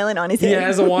watermelon on his head? He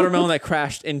has a watermelon that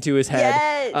crashed into his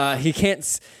head. Yes. He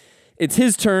can't. It's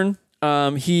his turn.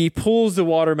 He pulls the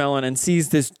watermelon and sees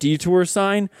this detour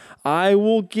sign. I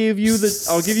will give you this.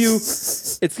 I'll give you.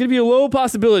 It's gonna be a low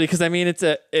possibility because I mean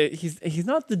he's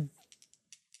not the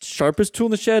sharpest tool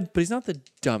in the shed, but he's not the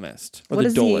dumbest or What the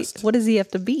does dullest. what does he have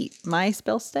to beat? My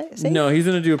spell save? No, he's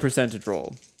gonna do a percentage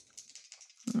roll.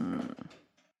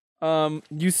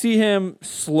 You see him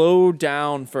slow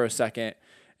down for a second,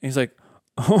 and he's like,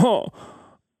 "Oh,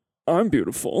 I'm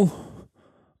beautiful.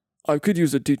 I could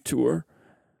use a detour."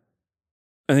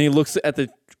 And then he looks at the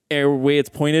way it's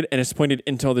pointed, and it's pointed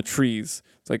into all the trees.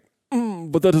 It's like,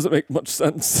 but that doesn't make much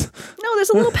sense. No, there's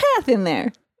a little path in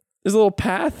there. There's a little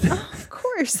path. Of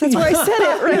course, that's where I said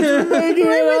it. Right?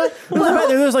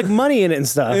 There's like money in it and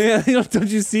stuff. Yeah, don't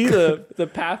you see the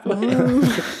pathway?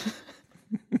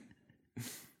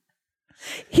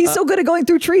 He's so good at going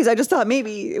through trees. I just thought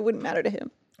maybe it wouldn't matter to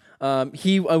him.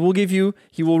 He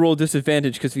will roll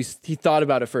disadvantage because he thought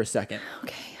about it for a second.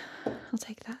 Okay, I'll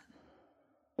take that.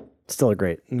 Still a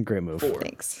great move.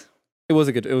 Thanks. It was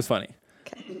funny.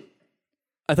 Okay.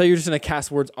 I thought you were just gonna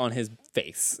cast words on his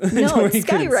face. No, it's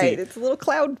Skywrite. It's a little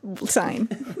cloud sign.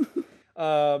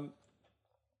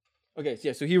 Okay,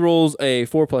 yeah, so he rolls a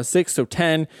 4 + 6, so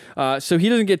 10. So he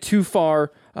doesn't get too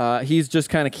far. He's just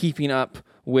kind of keeping up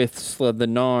with Sled the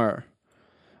Gnar.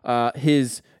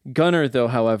 His gunner, though,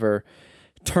 however,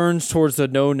 turns towards the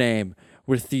no-name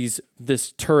with this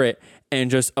turret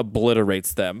and just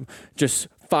obliterates them. Just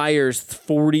fires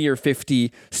 40 or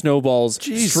 50 snowballs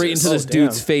straight into this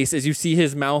dude's face as you see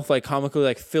his mouth like comically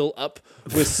like fill up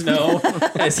with snow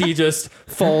as he just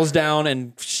falls down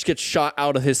and gets shot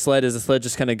out of his sled as the sled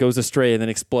just kind of goes astray and then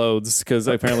explodes because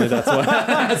apparently that's what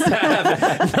has to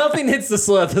happen. Nothing hits the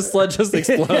sled just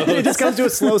explodes. It just comes to a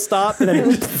slow stop and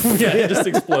then It just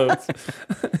explodes.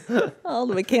 All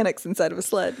the mechanics inside of a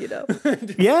sled, you know.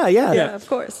 yeah. Yeah, of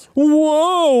course.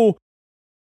 Whoa!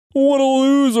 What a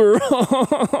loser!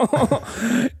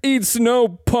 Eat snow,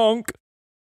 punk.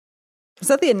 Was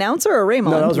that the announcer or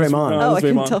Raymond? No, that was Raymond. Oh, I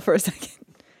couldn't Raymond. tell for a second.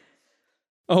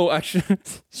 Oh, actually,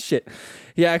 shit.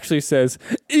 He actually says,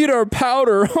 "Eat our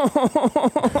powder."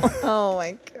 Oh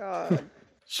my god.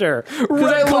 Sure.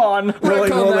 Retcon.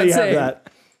 We'll let you have that.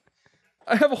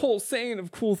 I have a whole saying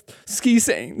of cool ski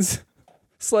sayings,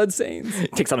 sled sayings.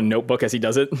 Takes out a notebook as he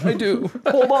does it. I do.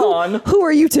 Hold on. Who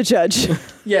are you to judge?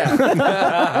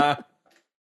 Yeah.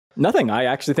 Nothing. I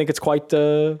actually think it's quite.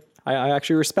 I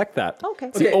actually respect that. Okay.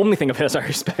 It's the only thing of his I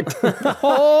respect.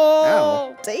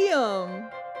 Oh,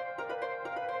 damn.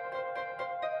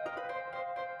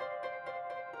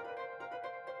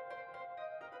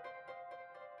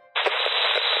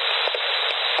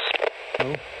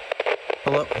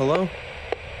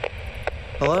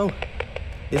 Hello?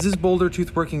 Is this Boulder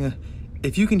Tooth working?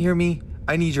 If you can hear me,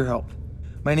 I need your help.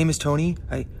 My name is Tony.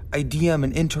 I DM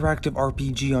an interactive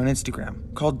RPG on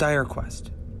Instagram called Dire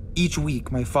Quest. Each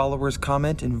week, my followers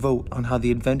comment and vote on how the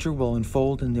adventure will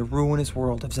unfold in the ruinous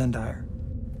world of Zendire.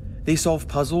 They solve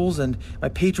puzzles, and my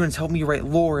patrons help me write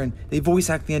lore, and they voice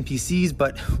act the NPCs,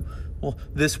 but, well,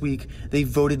 this week, they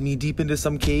voted me deep into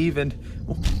some cave, and,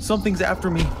 well, something's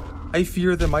after me. I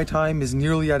fear that my time is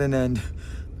nearly at an end.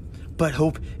 But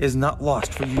hope is not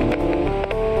lost for you.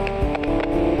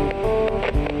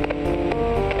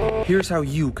 Here's how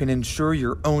you can ensure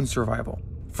your own survival.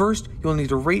 First, you'll need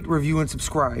to rate, review, and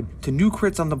subscribe to New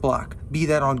Crits on the Block, be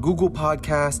that on Google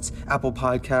Podcasts, Apple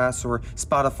Podcasts, or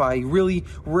Spotify, really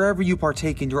wherever you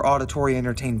partake in your auditory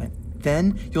entertainment.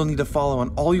 Then, you'll need to follow on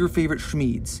all your favorite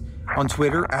schmeeds, on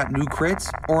Twitter @New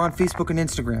Crits, or on Facebook and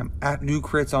Instagram @New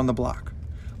Crits on the Block.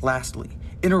 Lastly,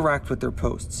 interact with their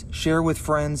posts, share with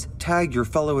friends, tag your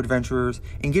fellow adventurers,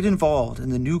 and get involved in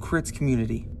the New Crits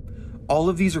community. All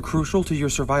of these are crucial to your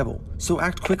survival, so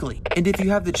act quickly. And if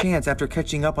you have the chance after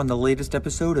catching up on the latest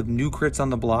episode of New Crits on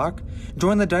the Block,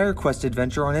 join the Dire Quest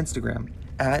adventure on Instagram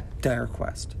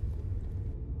 @DireQuest.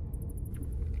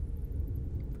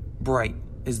 Bright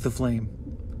is the flame.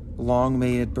 Long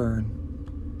may it burn.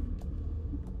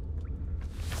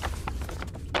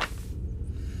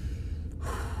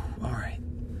 All right,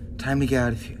 time to get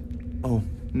out of here. Oh,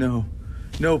 no.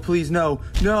 No, please, no.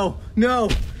 No, no,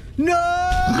 no!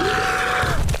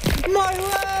 My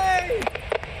leg!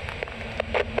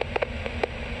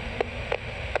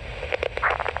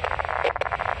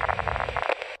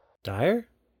 Dire?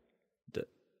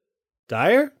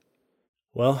 Dire?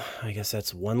 Well, I guess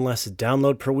that's one less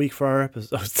download per week for our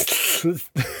episodes.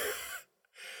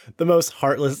 The most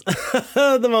heartless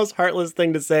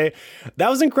thing to say. That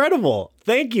was incredible.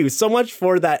 Thank you so much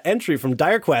for that entry from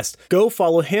Dire Quest. Go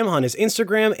follow him on his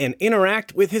Instagram and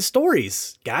interact with his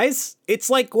stories. Guys, it's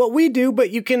like what we do,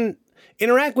 but you can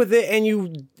interact with it and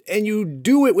you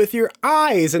do it with your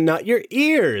eyes and not your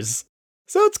ears.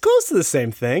 So it's close to the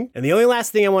same thing. And the only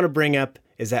last thing I want to bring up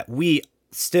is that we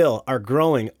still are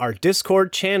growing our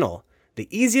Discord channel. The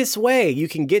easiest way you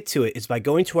can get to it is by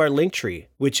going to our link tree,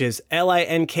 which is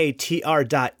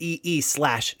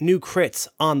linktr.ee/newcrits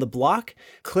on the block.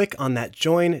 Click on that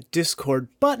join Discord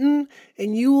button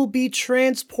and you will be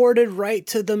transported right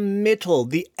to the middle,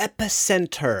 the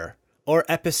epicenter, or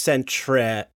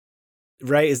epicentre,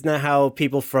 right? Isn't that how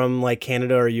people from like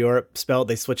Canada or Europe spell it?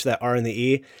 They switch that R and the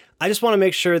E. I just want to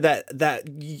make sure that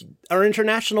our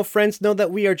international friends know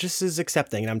that we are just as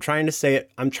accepting. And I'm trying to say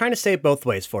it both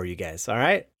ways for you guys, all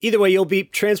right? Either way, you'll be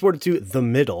transported to the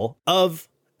middle of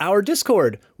our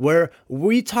Discord, where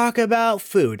we talk about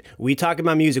food, we talk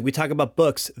about music, we talk about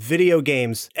books, video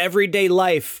games, everyday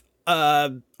life,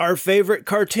 our favorite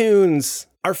cartoons,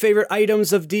 our favorite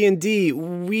items of D&D.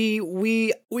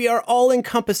 We are all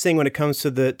encompassing when it comes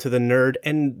to the nerd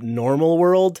and normal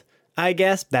world. I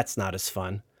guess that's not as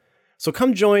fun. So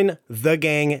come join the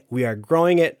gang. We are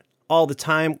growing it all the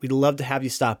time. We'd love to have you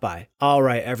stop by. All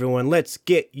right, everyone, let's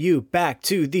get you back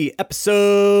to the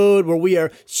episode where we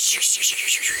are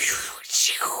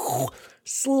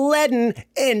sledding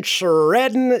and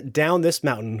shredding down this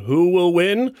mountain. Who will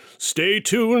win? Stay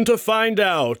tuned to find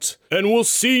out. And we'll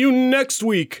see you next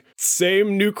week.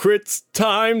 Same New Crits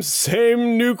time,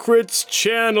 same New Crits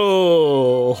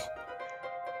channel.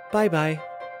 Bye-bye.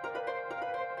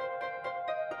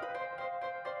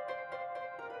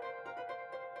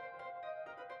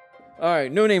 All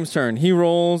right, No Name's turn. He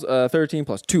rolls 13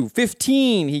 plus 2,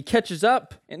 15. He catches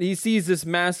up, and he sees this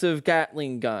massive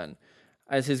Gatling gun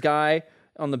as his guy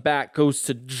on the back goes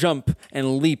to jump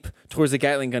and leap towards the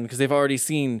Gatling gun because they've already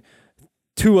seen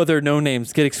 2 other No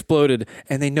Names get exploded,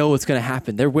 and they know what's going to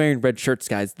happen. They're wearing red shirts,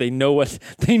 guys. They know what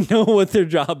their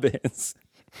job is.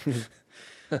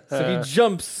 So he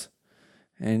jumps,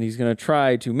 and he's going to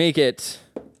try to make it.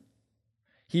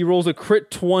 He rolls a crit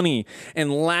 20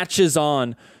 and latches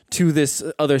on to this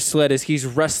other sled as he's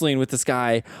wrestling with this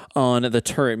guy on the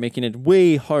turret, making it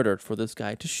way harder for this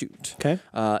guy to shoot. Okay.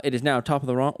 It is now top of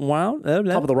the round.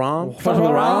 Top of the wrong. Top of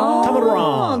the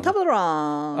wrong. Top of the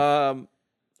wrong.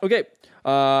 Okay.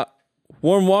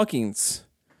 Warm Walkings.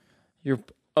 You're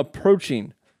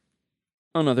approaching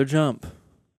another jump.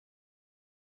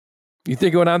 You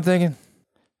think what I'm thinking?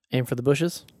 Aim for the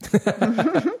bushes.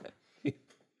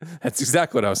 That's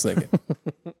exactly what I was thinking.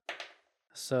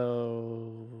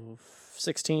 So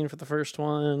 16 for the first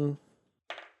one.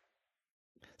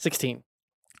 16.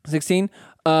 16.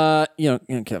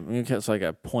 It's like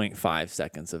a 0.5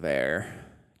 seconds of air.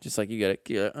 Just like you get it.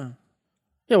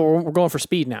 Yeah, we're going for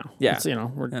speed now. Yeah. It's,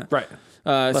 we're right.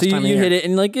 less So you time in the hit air. it,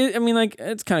 and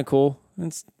it's kind of cool.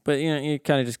 But you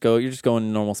kind of just go. You're just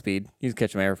going normal speed. You just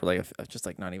catch them air for just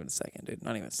not even a second, dude.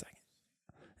 Not even a second.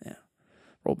 Yeah.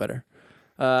 Roll better.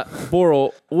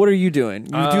 Boral, what are you doing?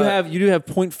 You do have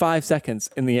 0.5 seconds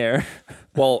in the air.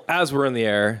 Well, as we're in the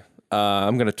air,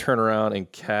 I'm going to turn around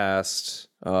and cast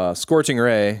Scorching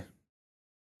Ray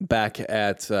back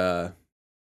at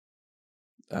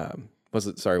what's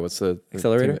the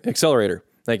Accelerator? Accelerator.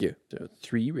 Thank you. So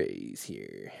 3 rays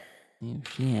here.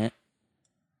 Yeah.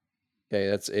 Okay,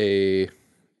 that's a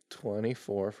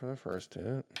 24 for the first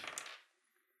hit.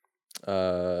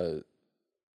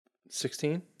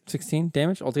 16. 16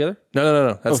 damage altogether?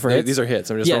 No. That's for hits? These are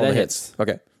hits. I'm just rolling that the hits.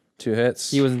 Okay. 2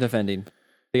 hits. He wasn't defending.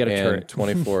 They got a and turret.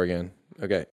 24 again.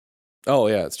 Okay. Oh,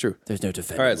 yeah, it's true. There's no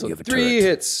defending. All right, so You have a 3 turret.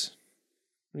 hits.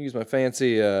 I'm going to use my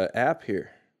fancy app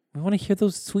here. We want to hear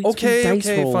those sweet, Okay, sweet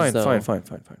dice rolls, fine. though. Fine.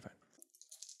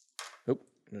 Nope.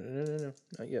 No.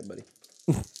 Not yet, buddy.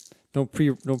 No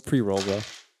pre-roll, bro.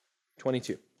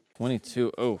 22.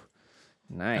 22. Oh,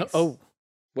 nice. Oh,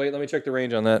 Wait, let me check the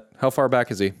range on that. How far back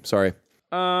is he? Sorry.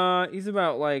 He's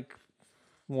about like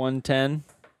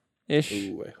 110-ish.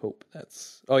 Ooh, I hope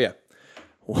that's... Oh, yeah.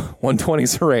 120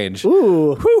 is the range.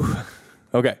 Ooh. Whew.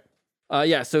 Okay.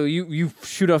 Yeah, so you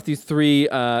shoot off these 3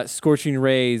 scorching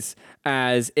rays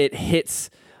as it hits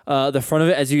the front of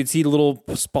it. As you can see, little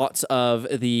spots of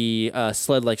the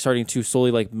sled starting to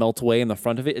slowly melt away in the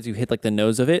front of it as you hit the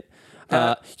nose of it.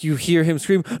 You hear him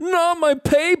scream, "Not my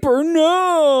paper,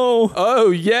 no!" Oh,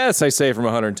 yes, I say from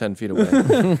 110 feet away.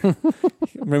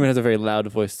 Raymond has a very loud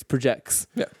voice, projects.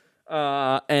 Yeah.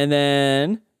 And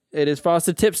then it is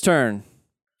Frosted Tip's turn.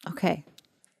 Okay.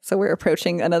 So we're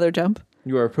approaching another jump.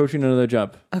 You are approaching another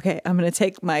jump. Okay, I'm going to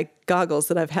take my goggles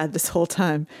that I've had this whole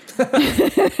time. I'm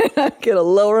going to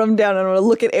lower them down and I'm going to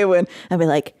look at Eowyn and be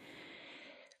like,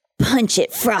 "Punch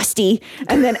it, Frosty."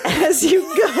 And then as you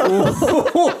go...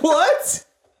 What?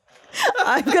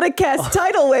 I'm going to cast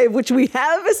Tidal Wave, which we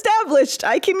have established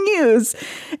I can use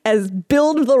as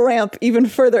build the ramp even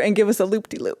further and give us a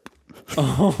loop-de-loop.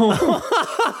 How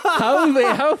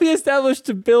have we established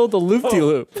to build a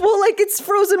loop-de-loop? Well, it's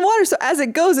frozen water, so as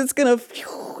it goes, it's going to...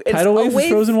 Tidal wave is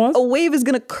frozen water? A wave is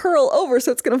going to curl over,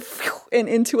 so it's going to... and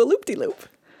into a loop-de-loop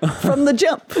from the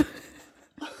jump.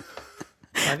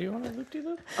 why do you want to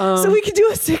loop-de-loop? So we can do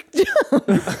a sick jump.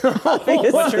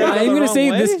 Obviously. I'm going to say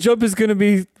this jump is going to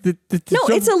be... No,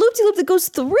 it's a loop-de-loop that goes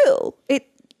through.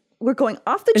 We're going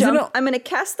off the Is it jump. not- I'm going to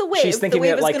cast the wave. She's thinking the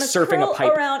wave it like is gonna surfing a curl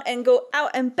pipe. around and go out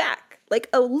and back like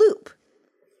a loop,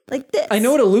 like this. I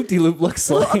know what a loop-de-loop looks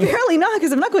Well, like. apparently not,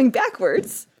 because I'm not going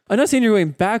backwards. I'm not saying you're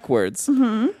going backwards.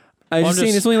 Mm-hmm. I'm just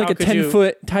saying it's only like a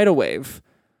 10-foot tidal wave.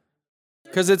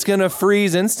 Because it's going to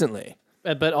freeze instantly.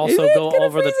 But also go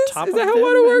over the top Is of that how them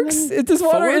water and works? then Does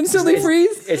water forwards? instantly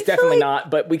freeze? It's definitely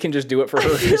not, but we can just do it for her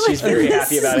because she's very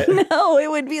happy about it. No, it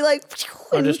would be like...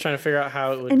 I'm just trying to figure out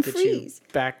how it would And get freeze.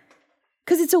 you back.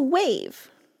 Because it's a wave.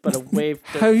 but a wave.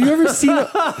 Have you ever seen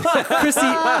Chrissy,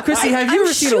 have you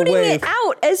ever seen a shooting wave? it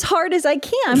out as hard as I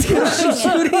can.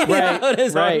 Okay,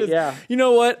 Right, yeah. You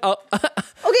know what? fine.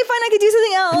 I could do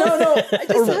something else. No. I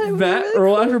just thought it would be Matt, really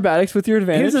roll cool. acrobatics with your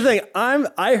advantage. Here's the thing.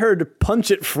 I heard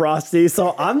punch it, Frosty,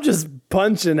 so I'm just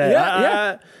punching it.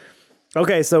 Yeah.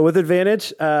 Okay, so with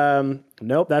advantage,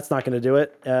 nope, that's not going to do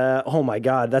it. Oh my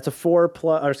God, that's a 4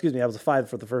 plus, or excuse me, that was a 5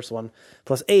 for the first one.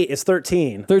 Plus 8 is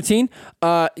 13. 13.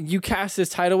 You cast this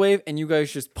tidal wave, and you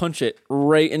guys just punch it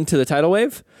right into the tidal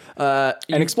wave. And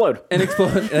explode. And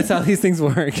explode. That's how these things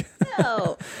work.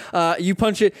 No. You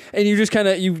punch it, and you just kind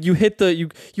of you hit the you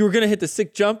were gonna hit the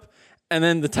sick jump, and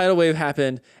then the tidal wave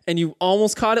happened, and you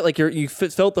almost caught it. Like you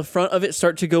felt the front of it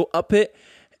start to go up it,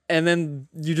 and then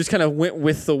you just kind of went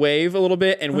with the wave a little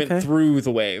bit and went through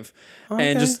the wave,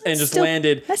 and just still-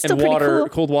 landed. that's And still pretty water, cool.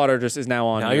 cold water, just is now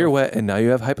on. Now you. you're wet and now you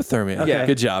have hypothermia. Yeah.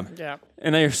 Good job. Yeah.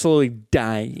 and now you're slowly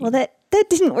dying. Well, that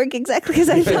didn't work exactly as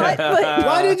I thought. But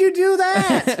Why did you do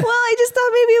that? well, I just thought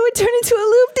maybe it would turn into a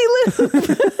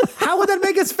loop-de-loop How would that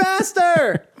make us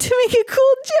faster? to make a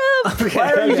cool jump.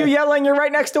 Why are you two yelling? You're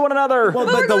right next to one another. Well,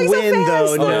 we're but the going so wind,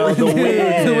 fast. though. No, the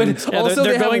wind. Yeah, Also,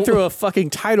 they're they have going a- through a fucking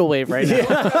tidal wave right now.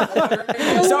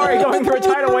 Sorry, going through a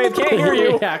tidal wave. Can't hear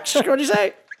you. Yeah. What'd you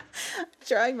say?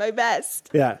 Trying my best.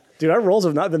 Yeah, dude, our rolls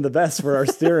have not been the best for our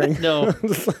steering. No.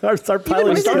 our pilot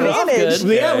with advantage.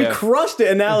 Yeah, we crushed it,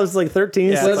 and now it's like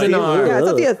 13. Yeah, it's an R. Yeah, I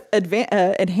thought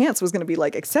the enhance was going to be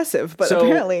like excessive, but So-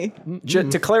 apparently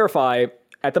To clarify,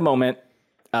 at the moment,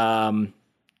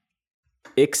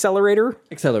 Accelerator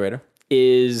Accelerator.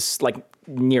 is like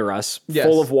near us, Yes.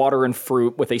 full of water and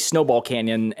fruit with a snowball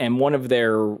canyon, and one of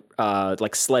their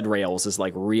like sled rails is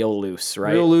like real loose,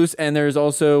 right? Real loose, and there's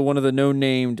also one of the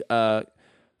no-named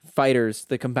fighters,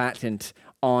 the combatant,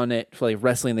 on it, like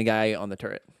wrestling the guy on the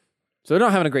turret. So they're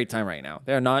not having a great time right now.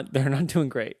 They're not doing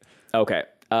great. Okay.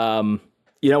 You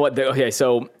know what? Okay,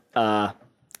 so I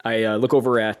look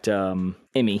over at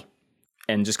Emmy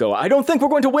and just go, I don't think we're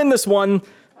going to win this one,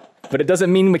 but it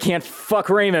doesn't mean we can't fuck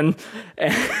Raymond.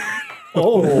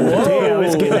 Oh, damn,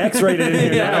 it's getting X-rated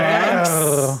in here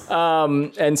now.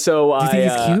 And so You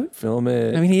think he's cute? Film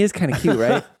it. I mean, he is kind of cute,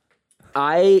 right?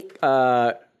 I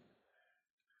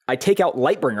take out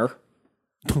Lightbringer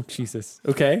Oh, Jesus.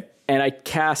 Okay. and I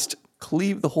cast,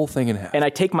 Cleave the whole thing in half. and I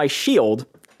take my shield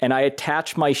and I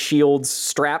attach my shield's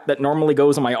strap that normally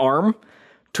goes on my arm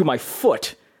to my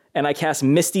foot, and I cast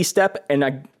Misty Step and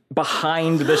I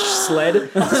behind the sled.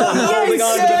 So I'm holding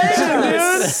on to the back of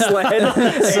this sled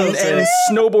and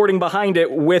snowboarding behind it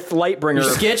with Lightbringer.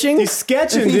 Sketching? He's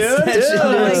sketching, dude.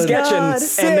 Oh my Sketching, God.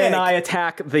 and then I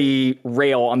attack the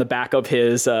rail on the back of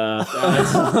his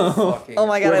oh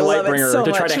my god, I love it Lightbringer so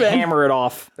to much. try to man. hammer it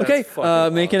off. Okay.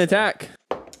 Make an attack.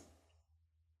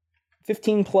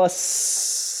 15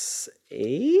 plus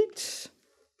 8?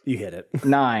 You hit it.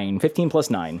 9. 15 plus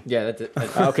 9. Yeah, that's it.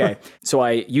 Okay. So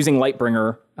I, using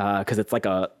Lightbringer, because it's like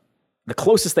the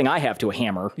closest thing I have to a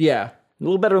hammer, Yeah. a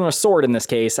little better than a sword in this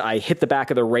case, I hit the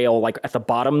back of the rail like at the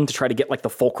bottom to try to get like the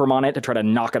fulcrum on it to try to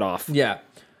knock it off. Yeah.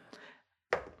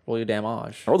 Roll your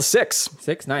damage. I rolled a 6.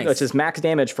 6. Nice. Which is max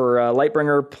damage for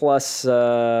Lightbringer plus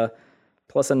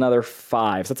another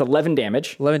 5. So that's 11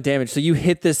 damage. 11 damage. So you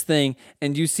hit this thing,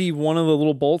 and you see one of the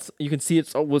little bolts. You can see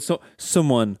it's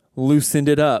someone loosened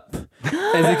it up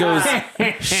as it goes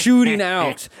shooting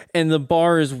out, and the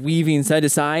bar is weaving side to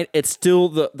side. It's still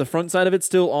the front side of it's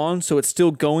still on, so it's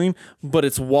still going, but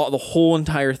it's the whole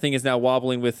entire thing is now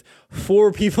wobbling with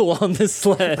 4 people on this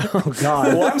sled. Oh,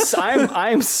 God. Well,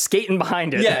 I'm skating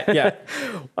behind it. yeah.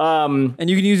 And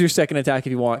you can use your second attack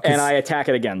if you want. 'cause- And I attack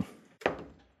it again.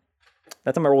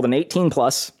 That time I rolled an 18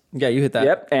 plus. yeah, you hit that.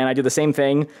 Yep, and I do the same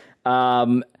thing.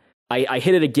 I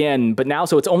hit it again, but now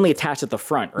so it's only attached at the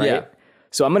front, right? Yeah.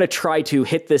 So I'm gonna try to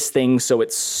hit this thing so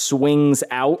it swings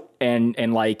out and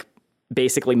like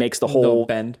basically makes the whole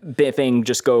bend. thing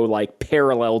just go like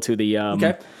parallel to the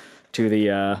Okay. to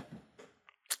the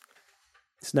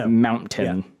Snow.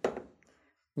 mountain.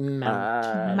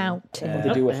 Mountain. What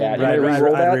to do with that? You Right, want me to right,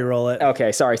 re-roll I'd that? re-roll it.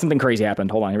 Okay, sorry, something crazy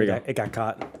happened. Hold on, here we go. It got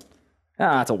caught.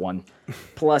 That's a 1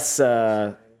 plus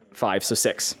 5, so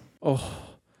 6.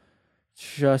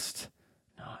 Just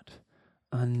not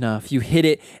enough. You hit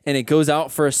it, and it goes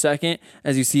out for a second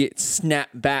as you see it snap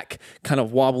back, kind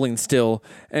of wobbling still,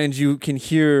 and you can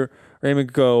hear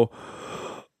Raymond go,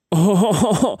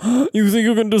 "Oh, you think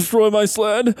you can destroy my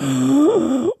sled?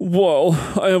 Well,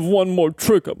 I have one more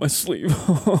trick up my sleeve."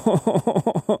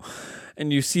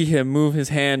 And you see him move his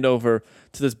hand over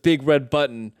to this big red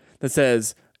button that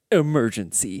says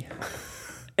emergency.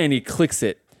 And he clicks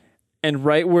it, and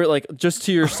right where, like, just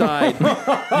to your side,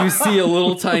 you see a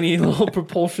little tiny little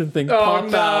propulsion thing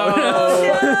pop out.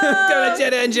 Got a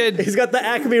jet engine. He's got the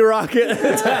Acme rocket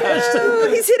attached. Oh,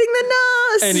 he's hitting the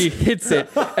nose. And he hits it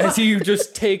as you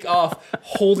just take off,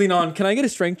 holding on. Can I get a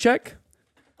strength check?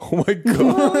 Oh my god.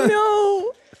 Oh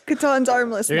no. Katan's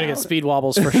armless You're now. gonna get speed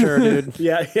wobbles for sure, dude.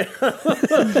 Yeah.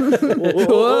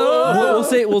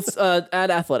 We'll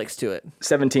add athletics to it.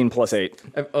 17 plus 8.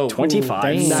 Oh,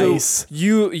 25. Nice.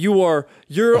 You're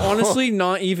honestly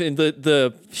not even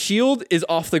the shield is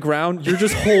off the ground. You're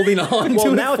just holding on Well,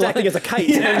 to now it it's acting as a kite.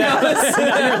 And now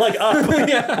you're like up.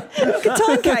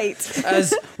 Katan kite.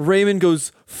 as Raymond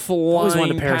goes Always flying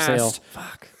wanted to parasail. past.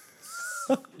 Fuck.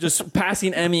 Just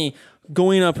passing Emmy,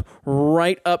 going up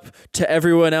right up to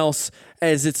everyone else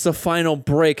as it's the final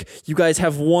break. You guys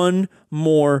have one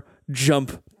more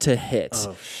jump to hit.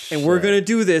 And we're going to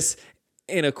do this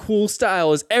in a cool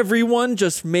style as everyone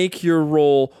just make your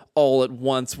roll all at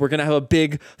once. We're going to have a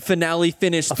big finale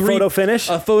finish. Photo finish?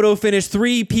 A photo finish.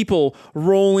 3 people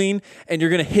rolling, and you're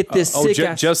going to hit this sick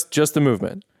ass. Just the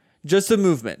movement. Just the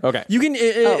movement. Okay. You can,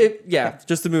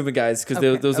 just the movement, guys, because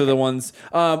those are the ones.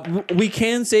 We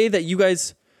can say that you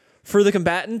guys, for the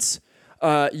combatants,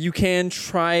 you can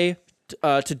try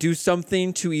to do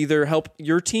something to either help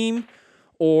your team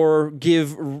or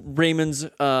give Raymond's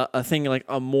a thing like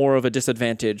a more of a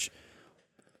disadvantage.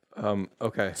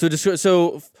 Okay.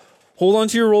 So hold on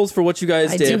to your rolls for what you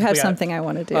guys I did. do have something I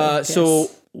want to do. So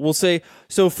Yes. we'll say,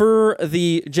 so for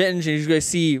the jet engine, you guys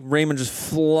see Raymond just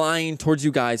flying towards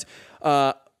you guys.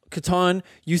 Catan,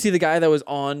 you see the guy that was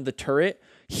on the turret.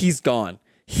 He's gone.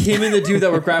 Him and the dude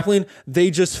that were grappling, they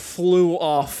just flew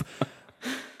off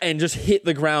and just hit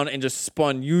the ground and just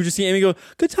spun. You just see Amy go,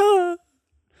 Catan,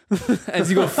 as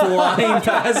you go flying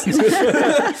past. This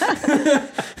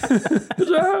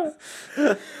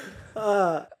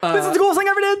is the coolest thing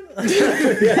I ever did.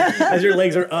 As your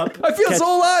legs are up. I feel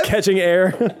so alive. Catching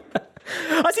air.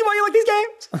 I see why you like these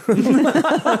games.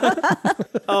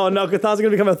 Oh no, Cathon's gonna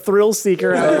become a thrill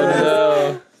seeker.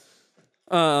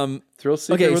 Thrill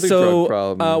seeker Okay, with a so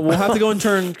drug problem. we'll have to go in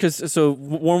turn because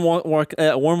warm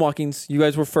walkings. You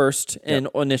guys were first in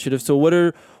initiative. So what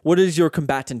is your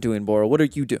combatant doing, Boro? What are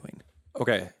you doing?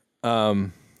 Okay.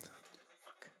 I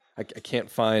can't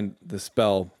find the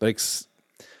spell, but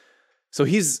so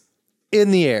he's in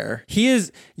the air. He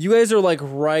is. You guys are like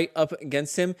right up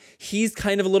against him. He's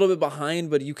kind of a little bit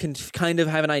behind, but you can kind of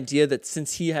have an idea that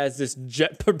since he has this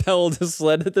jet-propelled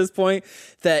sled at this point,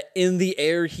 that in the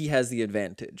air he has the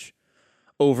advantage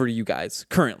over you guys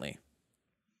currently.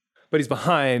 But he's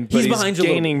behind. But He's behind you.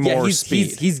 gaining more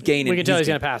speed. He's gaining. We can tell he's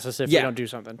gonna pass us if Yeah. we don't do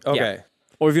something. Okay.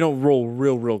 Or if you don't roll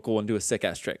real cool and do a sick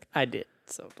ass trick. I did,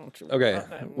 so don't you? Okay.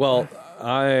 Well,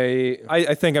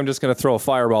 I think I'm just gonna throw a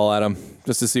fireball at him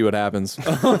just to see what happens.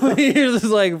 You're just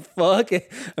like, fuck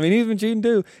it. I mean, he's been cheating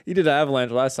too. He did an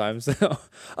avalanche last time. So,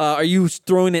 are you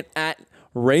throwing it at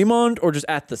Raymond or just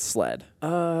at the sled?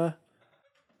 I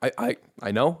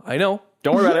know.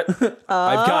 Don't worry about it.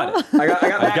 I've got it. I got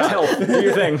max health. Do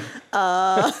your thing.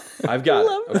 I've got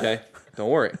it. Okay. Don't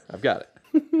worry. I've got it.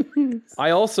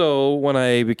 I also, when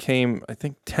I became, I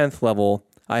think 10th level,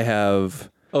 I have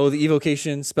Oh, the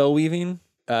evocation spell weaving?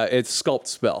 it's sculpt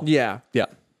spell. Yeah. Yeah.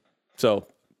 So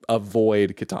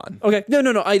avoid Catan. Okay.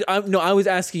 No. I was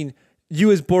asking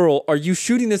you as Burl, are you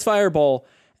shooting this fireball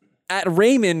at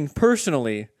Raymond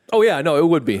personally? Oh yeah, no, it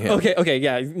would be him. Okay,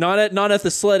 yeah. Not at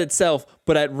the sled itself,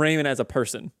 but at Raymond as a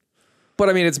person. But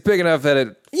I mean, it's big enough that it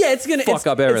Yeah, it's gonna fuck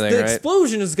up everything, the right?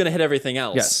 explosion is gonna hit everything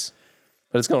else. yes,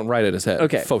 but it's going right at his head.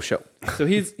 Okay. Faux show. So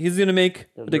he's gonna make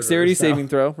a dexterity saving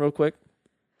throw real quick.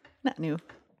 Not new.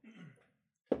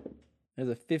 There's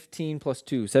a 15 plus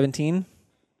 2, 17.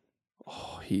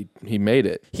 He made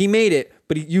it. He made it,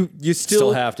 but you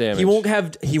Still half damage. He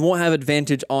won't have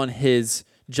advantage on his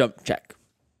jump check.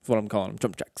 That's what I'm calling them.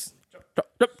 Jump checks.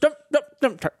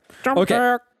 Jump check.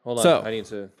 Okay. Hold on. So- I need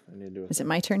to do it. Is it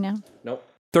my turn now? Nope.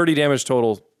 30 damage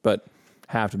total, but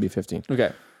have to be 15.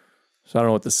 Okay. So I don't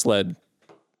know what the sled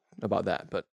about that,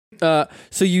 but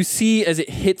So you see as it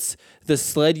hits the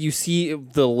sled, you see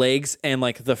the legs and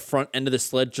like the front end of the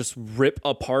sled just rip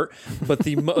apart, but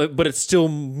but it's still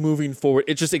moving forward.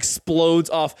 It just explodes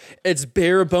off. It's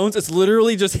bare bones. It's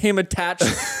literally just him attached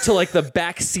to like the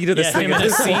back seat of the Yeah, thing. him in the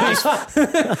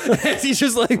seat. He's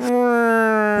just like, He's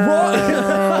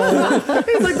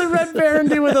like the Red Baron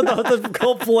dude with the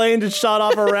cold plane just shot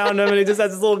off around him, and he just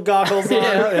has his little goggles on,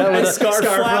 and scarf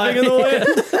flapping in the wind.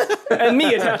 and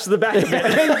me attached to the back of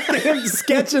it. Him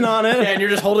sketching on it. And you're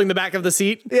just holding the back of the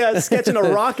seat. Yeah, sketching a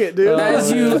rocket, dude.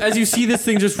 As you see this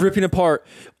thing just ripping apart,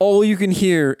 all you can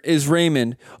hear is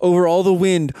Raymond over all the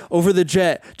wind, over the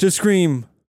jet, just scream,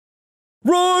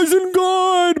 "Rise and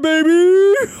guide,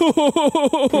 baby!"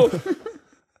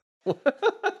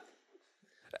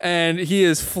 And he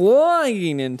is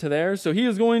flying into there, so he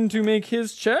is going to make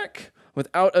his check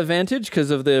without advantage because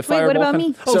of the fireball. what about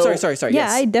me? Oh, sorry. Yeah,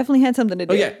 yes. I definitely had something to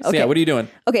do. Oh, yeah. So, yeah, what are you doing?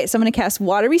 Okay, so I'm going to cast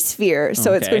Watery Sphere.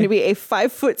 So it's Okay. going to be a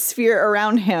 5-foot sphere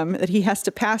around him that he has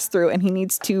to pass through, and he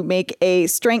needs to make a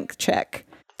strength check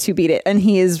to beat it. And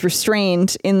he is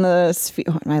restrained in the sphere.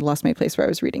 Oh, I lost my place where I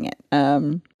was reading it.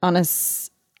 On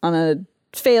a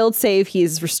failed save, he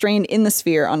is restrained in the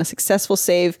sphere. On a successful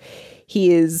save,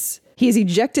 he is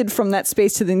ejected from that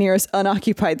space to the nearest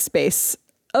unoccupied space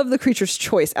of the creature's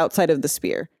choice outside of the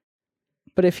sphere.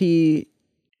 But if he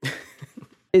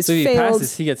is So if he failed,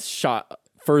 passes, he gets shot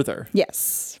further.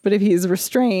 yes. But if he is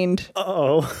restrained,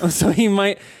 So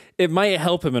it might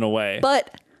help him in a way.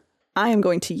 but I am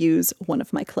going to use one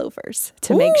of my clovers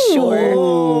to make sure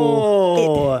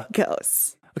it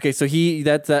goes. Okay, so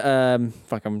I'm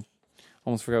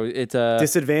almost forgot. It's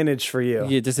Disadvantage for you.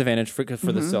 yeah, disadvantage for the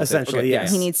self. Essentially, okay,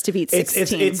 yes. He needs to beat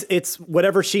 16. It's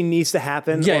whatever she needs to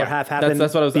happen Yeah, or have happen.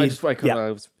 That's what I was.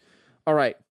 Yeah. All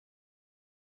right.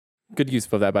 Good use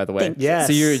of that, by the way. Thank you. Yes.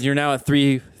 So you're now at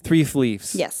three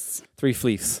fleefs. Yes. 3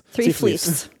 fleefs. 3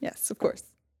 fleets. Yes, of course.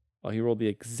 Oh, he rolled the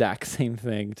exact same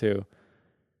thing too.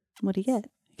 What do you get?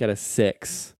 He got a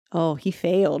 6, Oh, he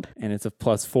failed. and it's a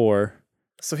 +4.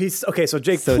 So he's okay. So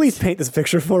Jake, So please paint this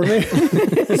picture for me.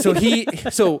 So he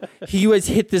has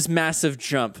hit this massive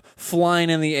jump, flying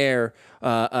in the air,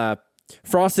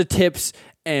 frosted tips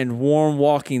and warm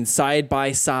walking side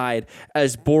by side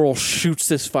as Boral shoots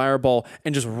this fireball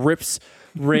and just rips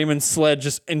Raymond's sled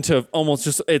just into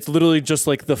it's literally just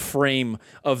like the frame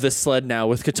of this sled now,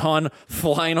 with Catan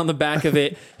flying on the back of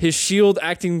it, his shield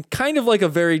acting kind of like a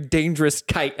very dangerous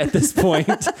kite at this point,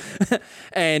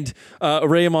 and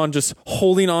Raymond just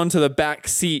holding on to the back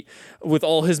seat with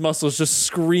all his muscles, just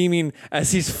screaming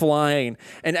as he's flying.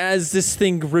 And as this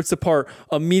thing rips apart,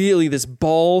 immediately this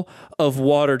ball of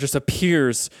water just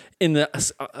appears in the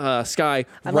sky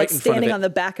I'm right like in front of standing it. on the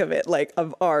back of it, like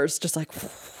of ours, just like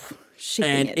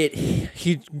shaking And it.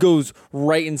 he goes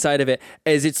right inside of it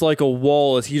as it's like a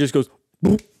wall, as he just goes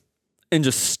boop, and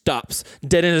just stops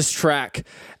dead in his track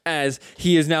as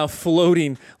he is now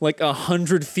floating like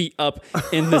 100 feet up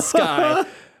in the sky.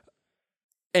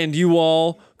 And you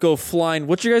all go flying.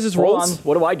 What's your guys' Hold rolls? on.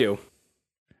 What do I do?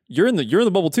 You're in the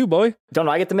bubble too, boy. Don't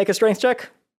I get to make a strength check?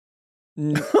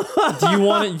 Do you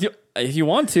want it? If you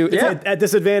want to, Yeah. At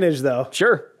disadvantage, though.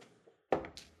 Sure.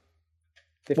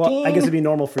 15. Well, I guess it'd be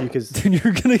normal for you because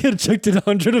you're gonna get ejected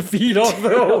 100 feet off.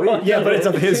 yeah, but it's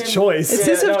of his choice. It's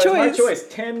his of It's my choice. choice.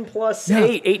 10 plus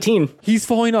 8, 18. He's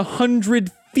falling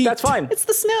 100 feet. That's fine. It's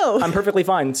the snow. I'm perfectly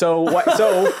fine. So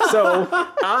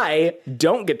I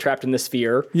don't get trapped in the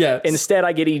sphere. Yes. Instead,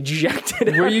 I get ejected.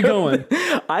 Where are you going?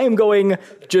 I am going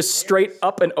just straight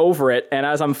up and over it. And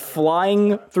as I'm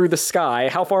flying through the sky,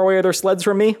 how far away are there sleds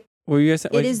from me? What were you guys?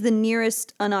 It is the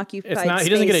nearest unoccupied It's not- he space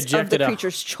doesn't get of ejected the a-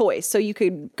 creature's choice. So you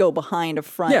could go behind or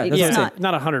front. Yeah, It's that's what I'm not. saying.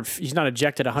 Not 100. He's not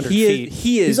ejected 100 He feet. is.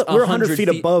 He is. We're 100 feet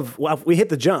above. Well, we hit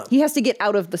the jump. He has to get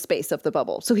out of the space of the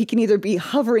bubble. So he can either be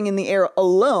hovering in the air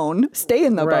alone, stay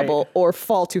in the Right. bubble, or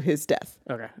fall to his death.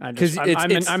 Okay, 'Cause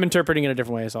it's- I'm interpreting it a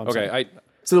different way. So Okay,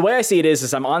 So the way I see it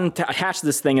is I'm attached to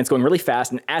this thing. It's going really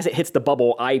fast. And as it hits the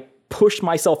bubble, I push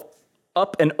myself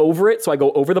up and over it, so I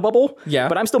go over the bubble. Yeah.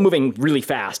 But I'm still moving really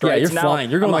fast, right? Yeah, you're So now flying.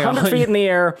 You're going I'm like 100 feet 100 in the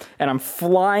air, and I'm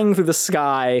flying through the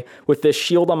sky with this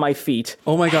shield on my feet.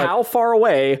 Oh my God. How far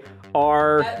away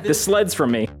are the sleds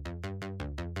from me?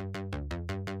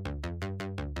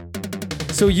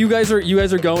 So you guys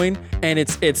are going, and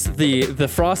it's the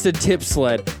frosted tip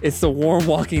sled. It's the warm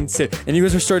walking sit, and you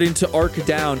guys are starting to arc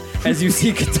down as you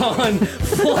see Catan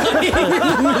flying in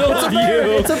the middle of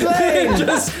you. It's a plane.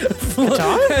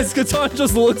 As Catan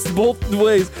just looks both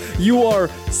ways, you are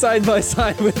side by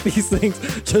side with these things.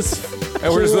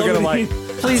 and we're just looking at him like,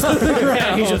 please.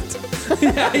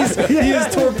 Yeah, he is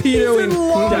torpedoing.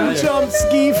 Long jump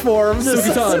ski form. So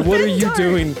Catan, what are you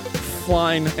doing?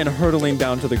 Flying and hurtling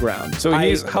down to the ground. so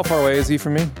he's how far away is he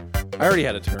from me? I already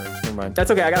had a turn. Never mind. That's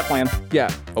okay. I got a plan.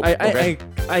 Yeah, Oh, I okay.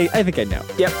 think I know.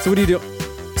 Yep. So what do you do?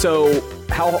 So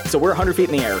we're 100 feet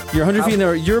in the air. You're 100 feet in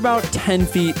there. You're about 10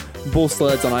 feet, both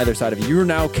sleds on either side of you. You're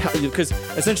now, because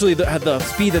essentially the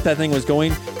speed that thing was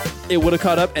going, it would have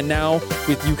caught up. And now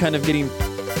with you kind of getting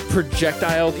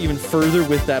projectiled even further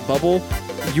with that bubble,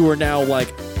 you are now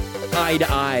like eye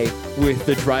to eye with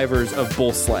the drivers of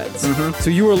both sleds. So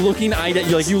you were looking eye to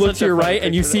you look to your right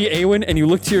and you see Awen, and you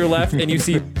look to your left and you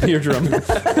see Beardrum.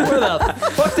 Where the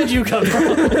fuck did you come from?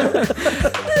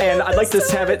 And I'd like to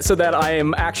have it so that I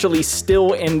am actually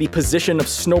still in the position of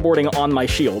snowboarding on my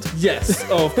shield. Yes,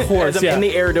 of course. As I'm in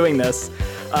the air doing this.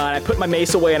 I put my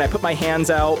mace away and I put my hands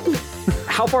out.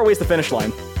 How far away is the finish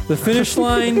line? The finish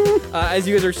line, as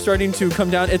you guys are starting to come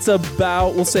down, it's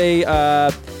about, we'll say,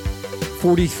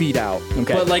 40 feet out.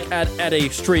 Okay. But like at a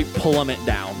straight plummet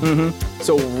down.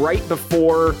 So right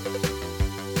before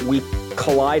we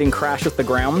collide and crash with the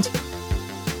ground,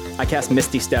 I cast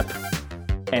Misty Step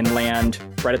and land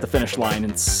right at the finish line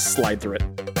and slide through it.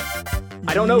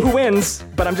 I don't know who wins,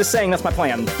 but I'm just saying that's my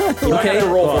plan. You might have to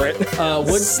roll for it.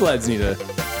 What sleds need to?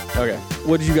 Okay.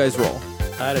 What did you guys roll?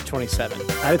 I had a 27.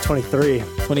 I had a 23.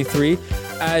 23.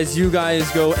 As you guys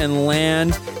go and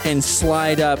land and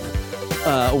slide up,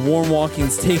 Warm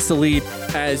Walkings takes the lead.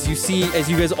 As you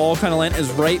guys all kind of land, as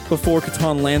right before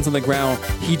Catan lands on the ground,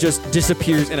 he just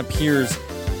disappears and appears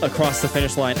across the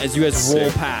finish line as you guys roll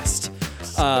past.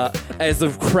 As the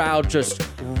crowd just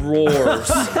roars,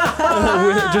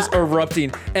 just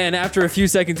erupting. And after a few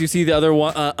seconds, you see the other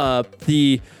one,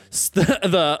 the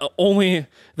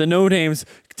no names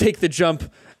take the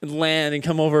jump and land and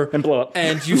come over And blow up.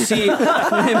 And you see, they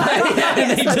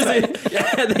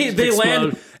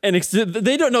land and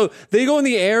they don't know. They go in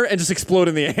the air and just explode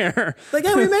in the air. Like,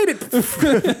 yeah, we made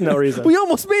it. No reason. We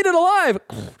almost made it alive.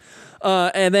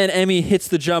 And then Emmy hits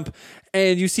the jump,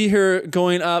 and you see her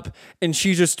going up, and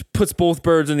she just puts both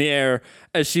birds in the air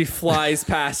as she flies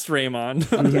past Raymond.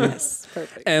 Yes,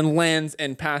 perfect. And lands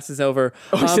and passes over.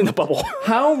 Oh, he's in the bubble.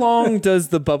 How long does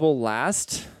the bubble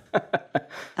last?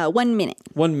 1 minute.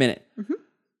 1 minute.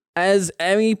 As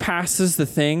Emmy passes the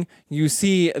thing, you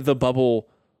see the bubble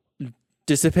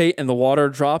dissipate and the water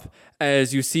drop.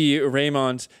 As you see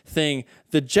Raymond's thing,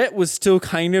 the jet was still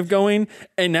kind of going,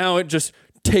 and now it just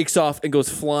takes off and goes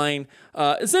flying.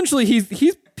 Essentially,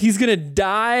 he's gonna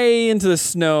die into the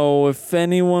snow. If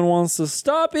anyone wants to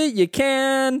stop it, you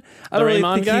can. I don't really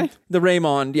Raymond think guy? the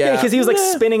Raymond, yeah. Yeah, because he was like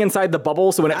spinning inside the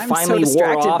bubble, so when it I'm so finally wore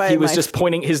distracted off, by he was my- just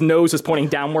pointing, his nose was pointing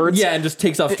downwards. Yeah, and just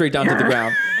takes off straight down to the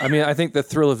ground. I mean, I think the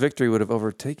thrill of victory would have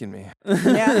overtaken me.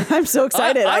 Yeah, I'm so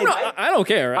excited. I don't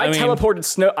care. I mean, teleported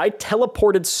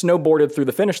snowboarded through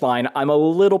the finish line. I'm a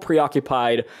little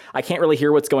preoccupied. I can't really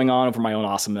hear what's going on over my own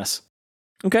awesomeness.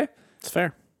 Okay. It's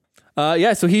fair.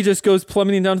 Yeah, so he just goes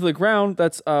plummeting down to the ground.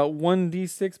 That's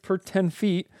 1d6 per 10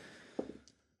 feet.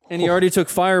 And he already took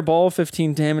Fireball,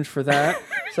 15 damage for that.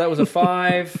 So that was a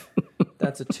 5.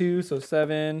 That's a 2, so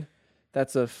 7.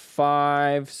 That's a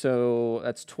 5, so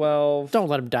that's 12. Don't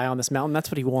let him die on this mountain.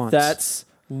 That's what he wants. That's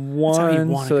how he'd 1,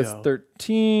 wanna so that's go.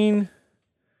 13.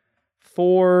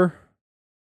 4.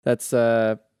 That's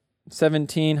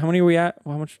 17. How many are we at?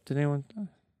 How much did anyone...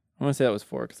 I'm going to say that was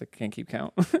 4 because I can't keep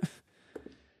count.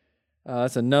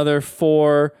 That's another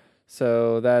 4.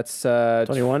 So that's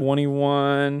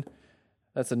 21.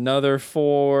 That's another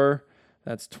 4.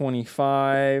 That's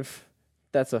 25.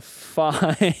 That's a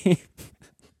 5.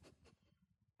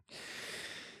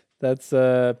 That's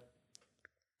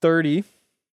 30.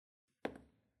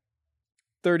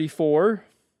 34.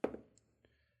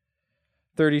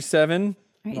 37.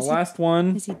 Right, The is last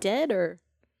one. Is he dead or?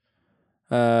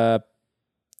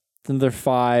 Another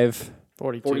 5.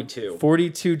 42.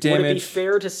 42 Would it be damage.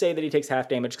 fair to say that he takes half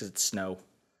damage because it's snow?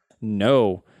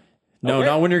 No, Okay.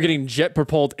 not when you're getting jet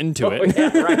propelled into it.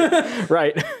 Yeah,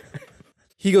 right.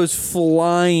 He goes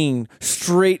flying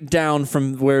straight down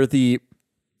from where the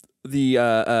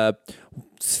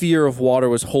sphere of water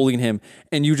was holding him,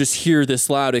 and you just hear this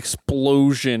loud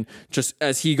explosion just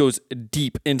as he goes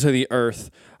deep into the earth,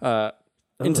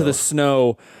 into the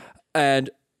snow,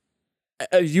 and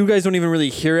you guys don't even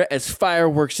really hear it as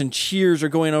fireworks and cheers are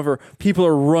going over. People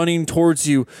are running towards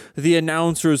you. The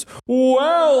announcers,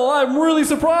 well, I'm really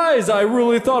surprised. I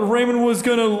really thought Raymond was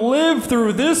going to live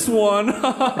through this one.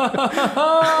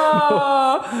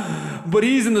 But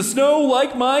he's in the snow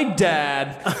like my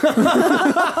dad.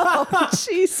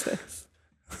 Jesus.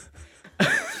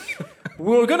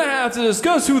 We're going to have to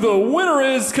discuss who the winner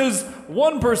is because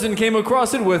one person came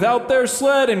across it without their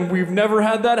sled, and we've never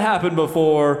had that happen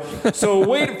before. So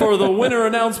wait for the winner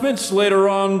announcements later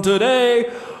on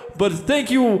today. But thank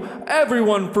you,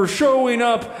 everyone, for showing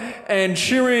up and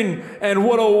cheering, and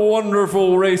what a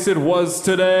wonderful race it was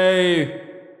today.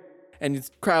 And the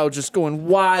crowd just going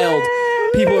wild.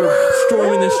 People are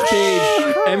storming the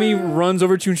stage. Emmy runs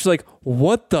over to you, and she's like,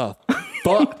 what the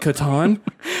fuck, Catan?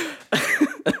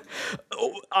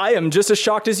 I am just as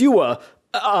shocked as you were.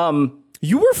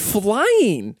 You were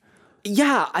flying.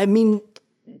 Yeah, I mean,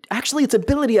 actually, it's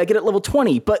ability I get at level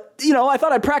 20, but, I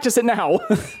thought I'd practice it now.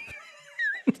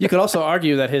 You could also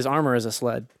argue that his armor is a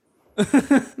sled.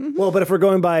 Well, but if we're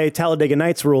going by Talladega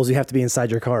Nights rules, you have to be inside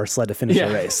your car or sled to finish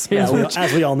a race. Yeah,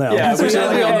 as we all know.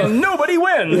 And nobody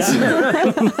wins.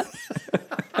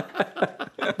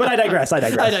 But I digress.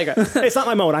 It's not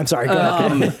my moment. I'm sorry. Go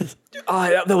ahead.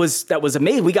 That was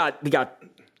amazing. We got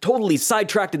totally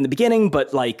sidetracked in the beginning,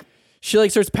 but like She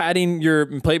starts patting your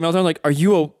plate meltdown. Like, are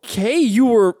you okay? You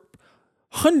were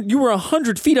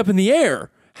 100 feet up in the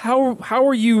air. How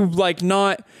are you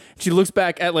not? She looks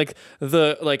back at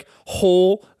the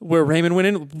hole where Raymond went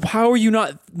in. How are you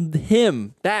not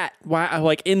him?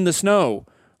 Why in the snow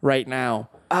right now?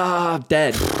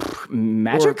 Dead.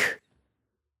 Magic.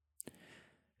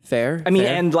 Fair. I mean,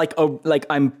 fair. and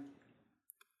I'm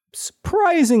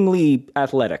surprisingly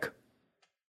athletic.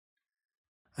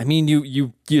 I mean,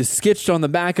 you skitched on the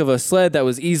back of a sled that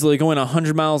was easily going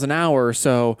 100 miles an hour.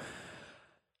 So,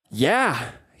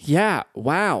 yeah.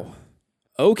 Wow.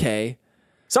 Okay.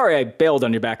 Sorry, I bailed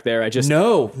on your back there. I just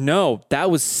No.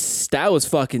 That was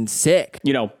fucking sick.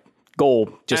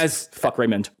 Goal. Just fuck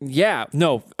Raymond. Yeah.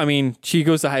 No. I mean, she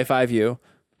goes to high five you.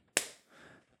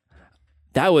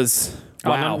 That was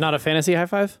wow. Not a fantasy high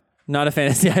five? Not a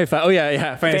fantasy high five. Oh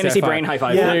yeah. Fantasy brain high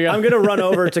five. Yeah, I'm gonna run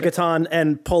over to Catan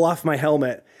and pull off my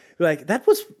helmet. Be like, that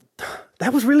was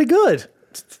really good.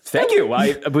 Thank you.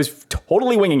 I was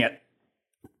totally winging it.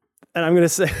 And I'm gonna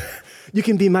say, you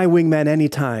can be my wingman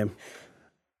anytime.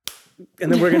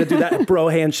 And then we're gonna do that bro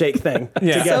handshake thing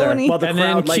together. So neat. While the And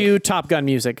crowd, then cue Top Gun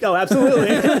music. oh, absolutely.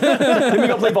 Then we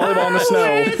go play volleyball in the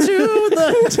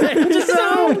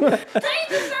snow.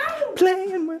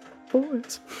 Playing with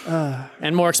boys.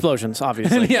 And more explosions,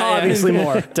 obviously. Obviously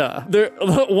more. Duh.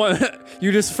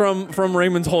 You just from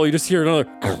Raymond's hole, you just hear another.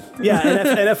 Yeah,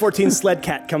 and F-14 sled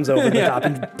cat comes over the top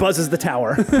and buzzes the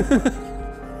tower.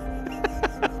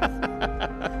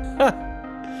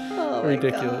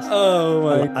 Ridiculous. Oh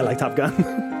my. I like Top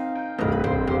Gun.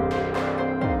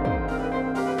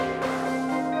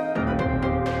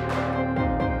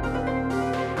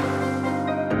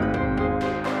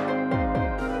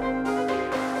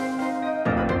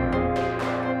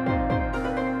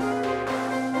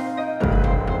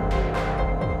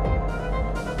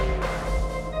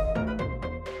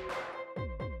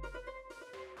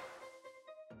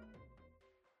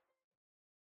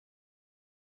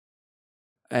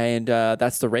 And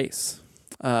that's the race.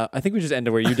 I think we just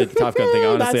ended where you did the Top Gun thing.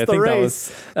 Honestly, That's I think the that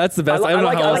race. that's the best. I don't know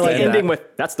how I else like to end ending that.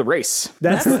 with that's the race.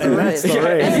 That's the race.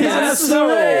 That's the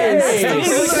race. Can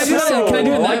I do it in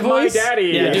that Like my voice? daddy.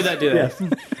 Yeah, do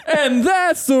that. And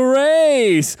that's the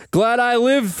race. Glad I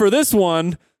lived for this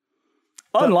one.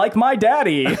 Unlike my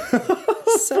daddy.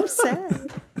 So sad.